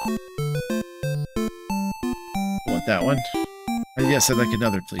want that one. Yes, I'd like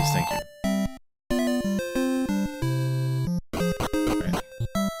another, please. Thank you. Right.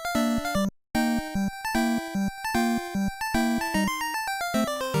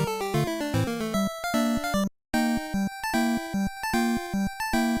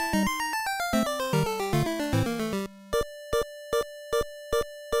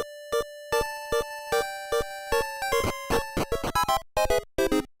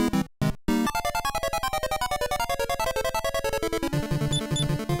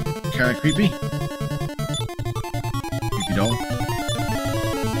 Kinda creepy. Creepy doll.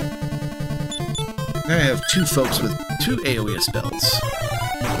 I have two folks with two AoE spells.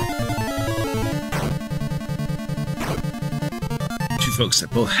 Two folks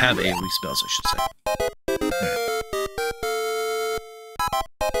that both have AoE spells, I should say.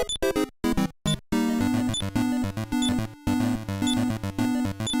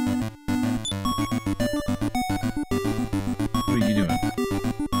 What are you doing?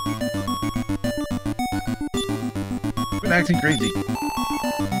 Quit acting crazy.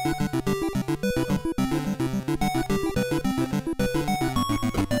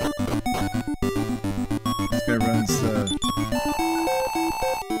 This guy runs the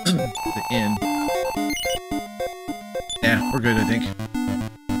inn. Yeah, we're good, I think.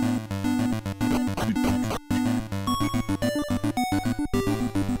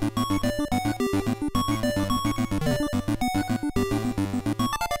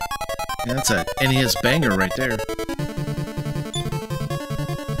 Yeah, that's a NES banger right there.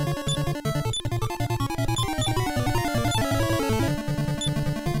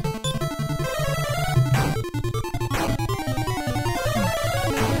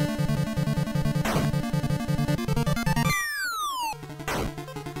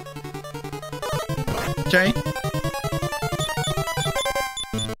 Okay.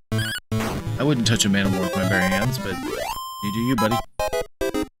 I wouldn't touch a man of war with my bare hands, but you do you, buddy.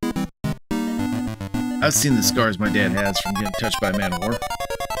 I've seen the scars my dad has from getting touched by a man of war.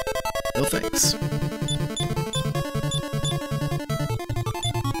 No thanks.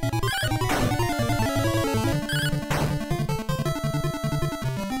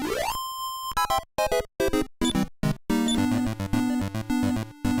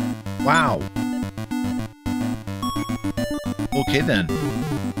 Wow. Okay then.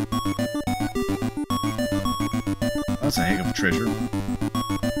 That's a heck of a treasure.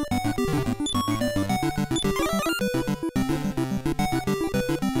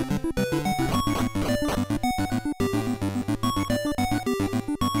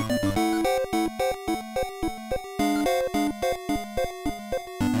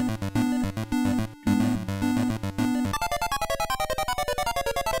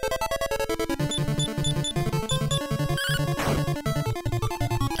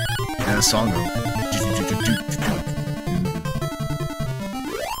 And a song though.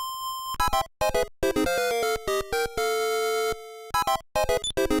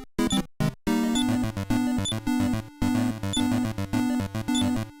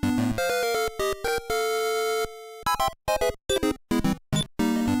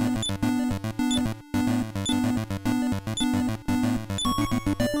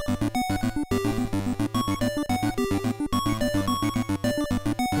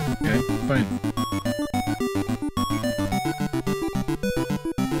 Okay, fine.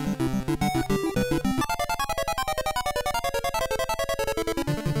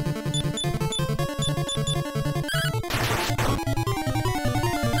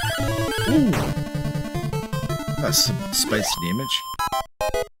 Ooh! That's some spicy damage.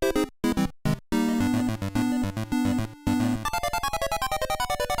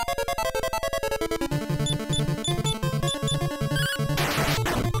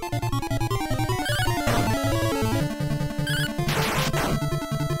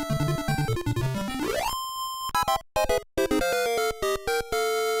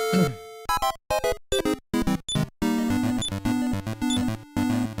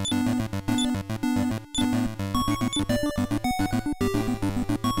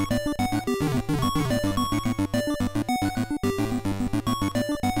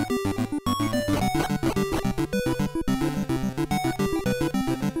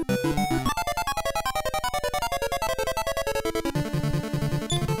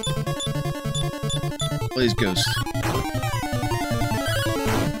 Blaze Ghost.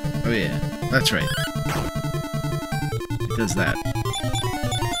 Oh yeah, that's right. It does that.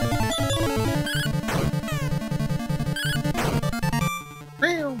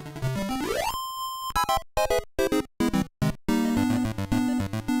 Meow.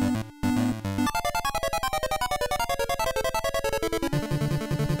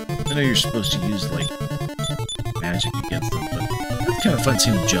 I know you're supposed to use, like, magic against them, but it's kind of fun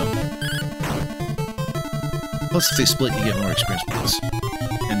seeing them jump. Plus, if they split, you get more experience points.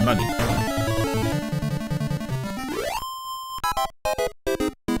 And money.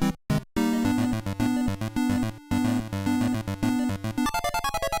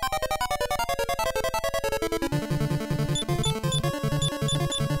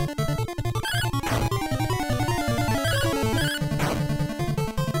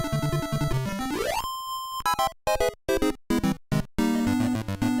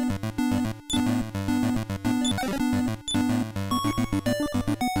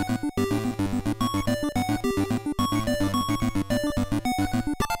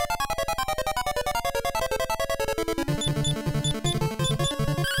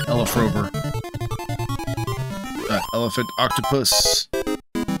 Elephrover. Elephant octopus.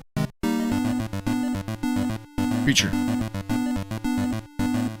 Creature.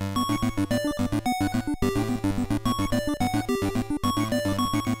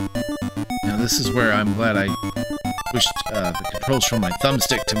 Now this is where I'm glad I switched the controls from my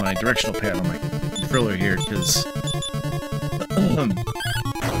thumbstick to my directional pad on my controller here, because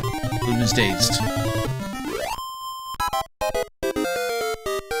Luna's dazed.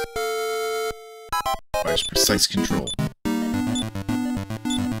 Requires precise control.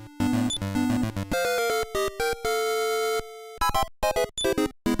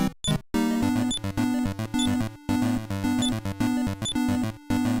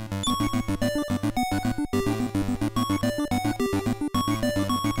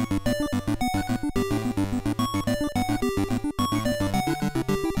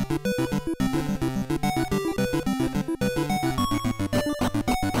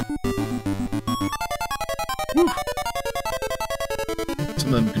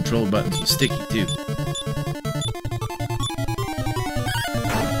 Some of them control buttons were sticky too.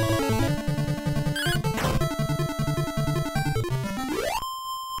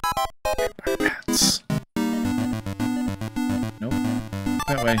 Rats. Nope.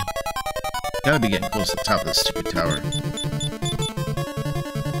 That way. Gotta be getting close to the top of this stupid tower.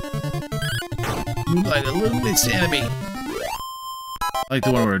 Moonlight illuminates the enemy. I like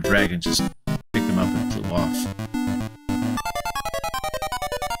the one where a dragon just picked him up and flew off.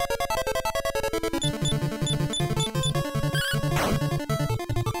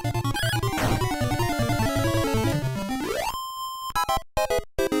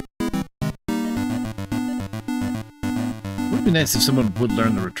 It would be nice if someone would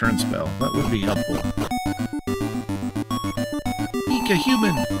learn the return spell. That would be helpful. Eek, a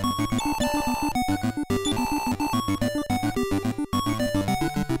human!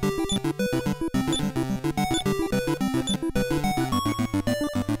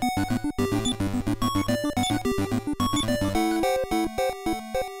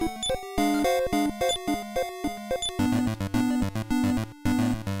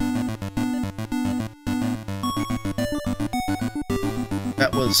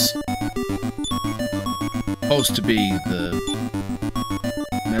 That was supposed to be the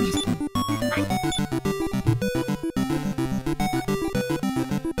medicine.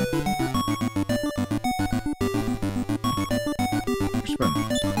 Which one?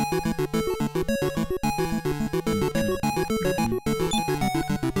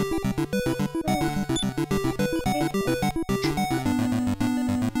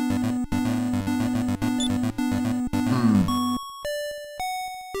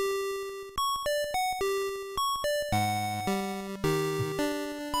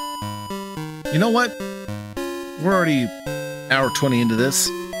 You know what? We're already hour 20 into this.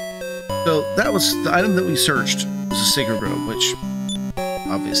 So that was the item that we searched was a sacred robe, which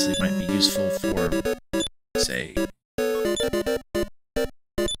obviously might be useful for, say, our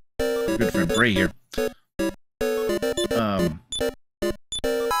good friend Bray here. No,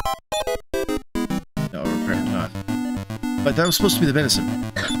 apparently not. But that was supposed to be the medicine.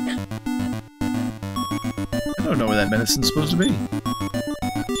 I don't know where that medicine's supposed to be.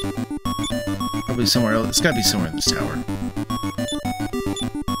 Probably somewhere else. It's gotta be somewhere in this tower.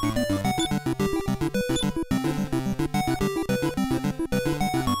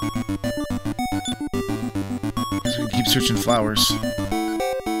 Guess we can keep searching flowers.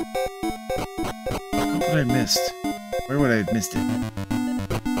 What would I have missed? Where would I have missed it?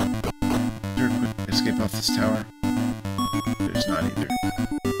 Is there a quick escape off this tower? There's not either.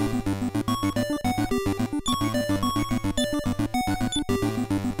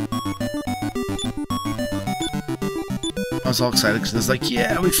 I was all excited because I was like,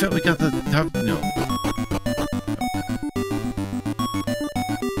 yeah, we got the top. No.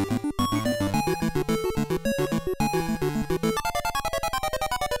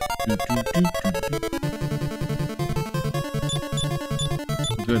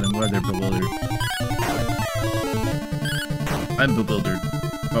 Good, I'm glad they're bewildered. I'm bewildered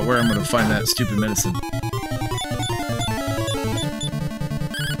about where I'm going to find that stupid medicine.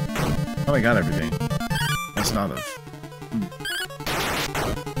 Oh, I got everything. Must not have.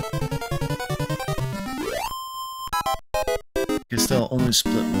 Guess they'll only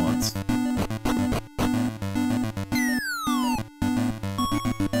split once.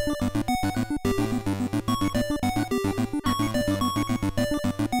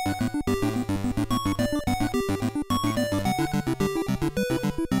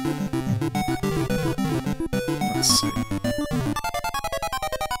 Let's see.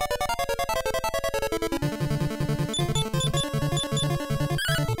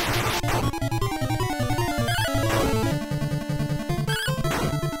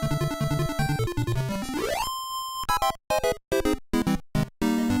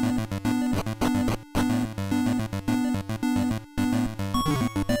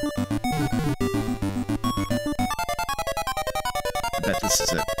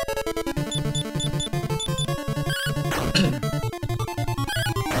 this is it.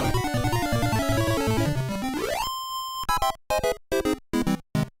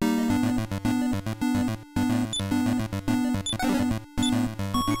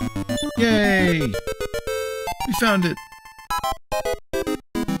 Yay! We found it!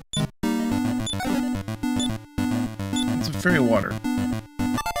 It's a fairy water.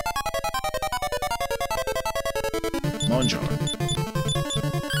 Monjar.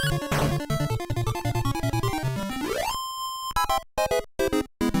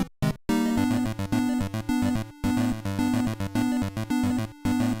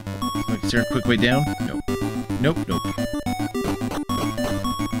 Is there a quick way down? Nope. Nope, nope.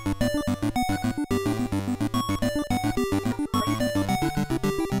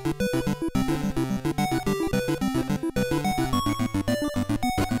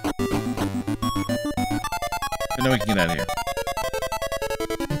 And now we can get out of here.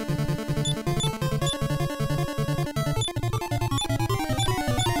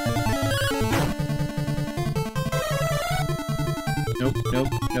 Nope, nope,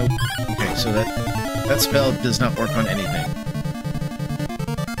 nope. Okay, so that spell does not work on anything.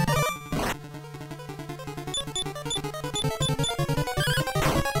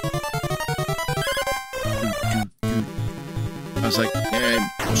 I was like,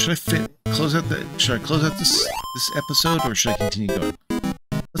 should I close out this episode, or should I continue going?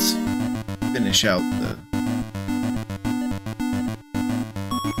 Let's finish out the...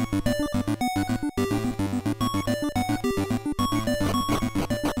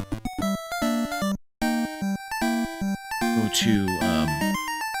 Go to,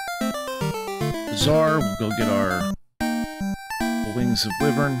 Bazaar, we'll go get our Wings of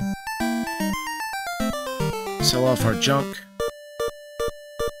Wyvern. Sell off our junk.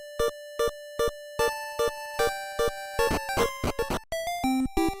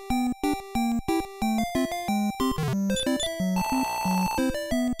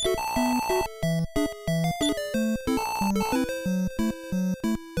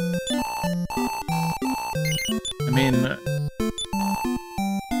 I mean, I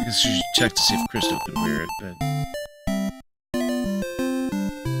guess you should check to see if Crystal could wear it, but...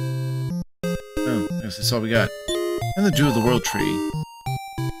 Oh, I guess that's all we got. And the Dew of the World Tree.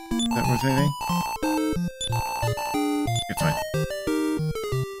 Is that worth anything? Okay, fine.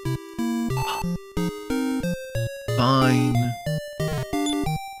 Fine.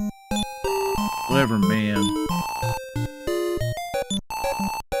 Whatever, man.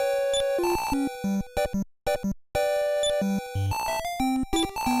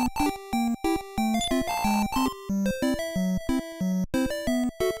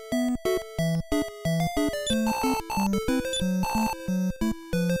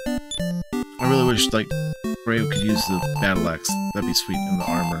 I really wish, like, Bray could use the battle axe. That'd be sweet in the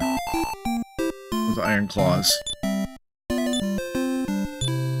armor. With the iron claws.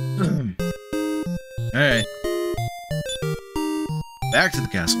 Alright. Back to the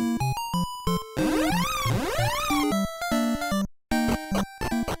castle.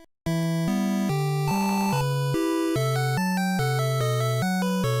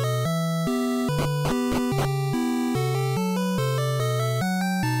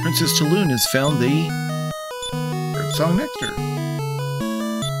 Princess Talune has found the Birdsong Nectar.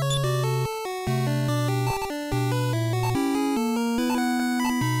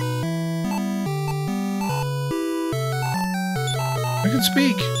 I can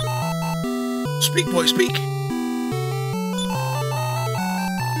speak. Speak, boy, speak.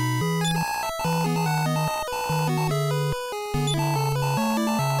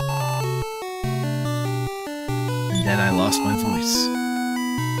 And then I lost my voice.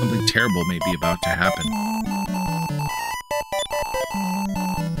 Something terrible may be about to happen.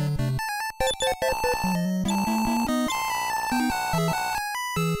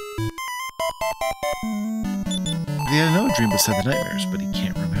 He had another dream beside the nightmares, but he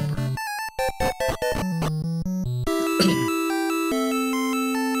can't remember.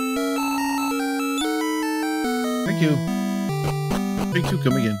 Thank you. Thank you,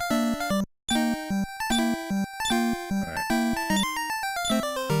 come again.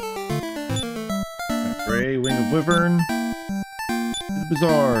 Gray Wing of Wyvern.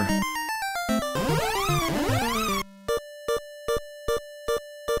 Bazaar.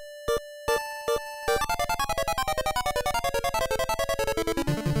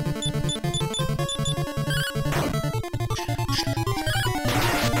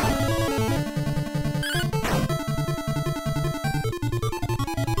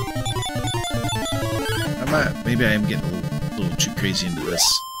 Maybe I am getting a little too crazy into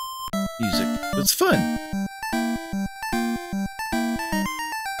this music, but it's fun.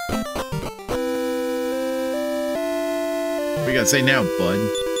 you gotta say now, bud?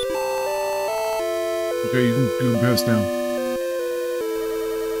 Okay, you can pass now.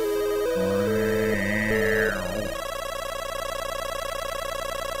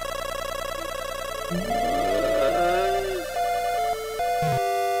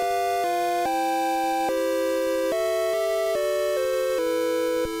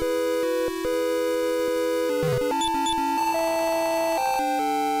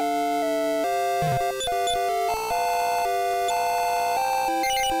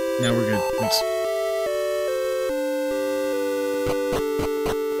 Now we're good. Thanks.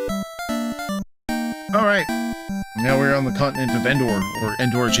 Alright. Now we're on the continent of Endor, or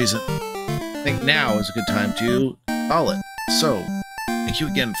Endor adjacent. I think now is a good time to call it. So, thank you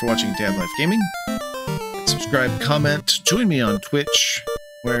again for watching Dad Life Gaming. Subscribe, comment, join me on Twitch,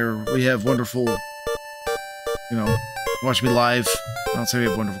 where we have wonderful, you know, watch me live. I don't say we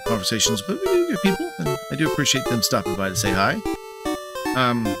have wonderful conversations, but we do get people, and I do appreciate them stopping by to say hi.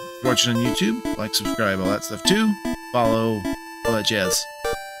 If you're watching on YouTube, like, subscribe, all that stuff too. Follow, all that jazz.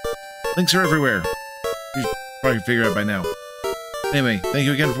 Links are everywhere. You probably can figure it out by now. Anyway, thank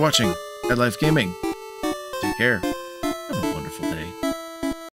you again for watching Dad Life Gaming. Take care.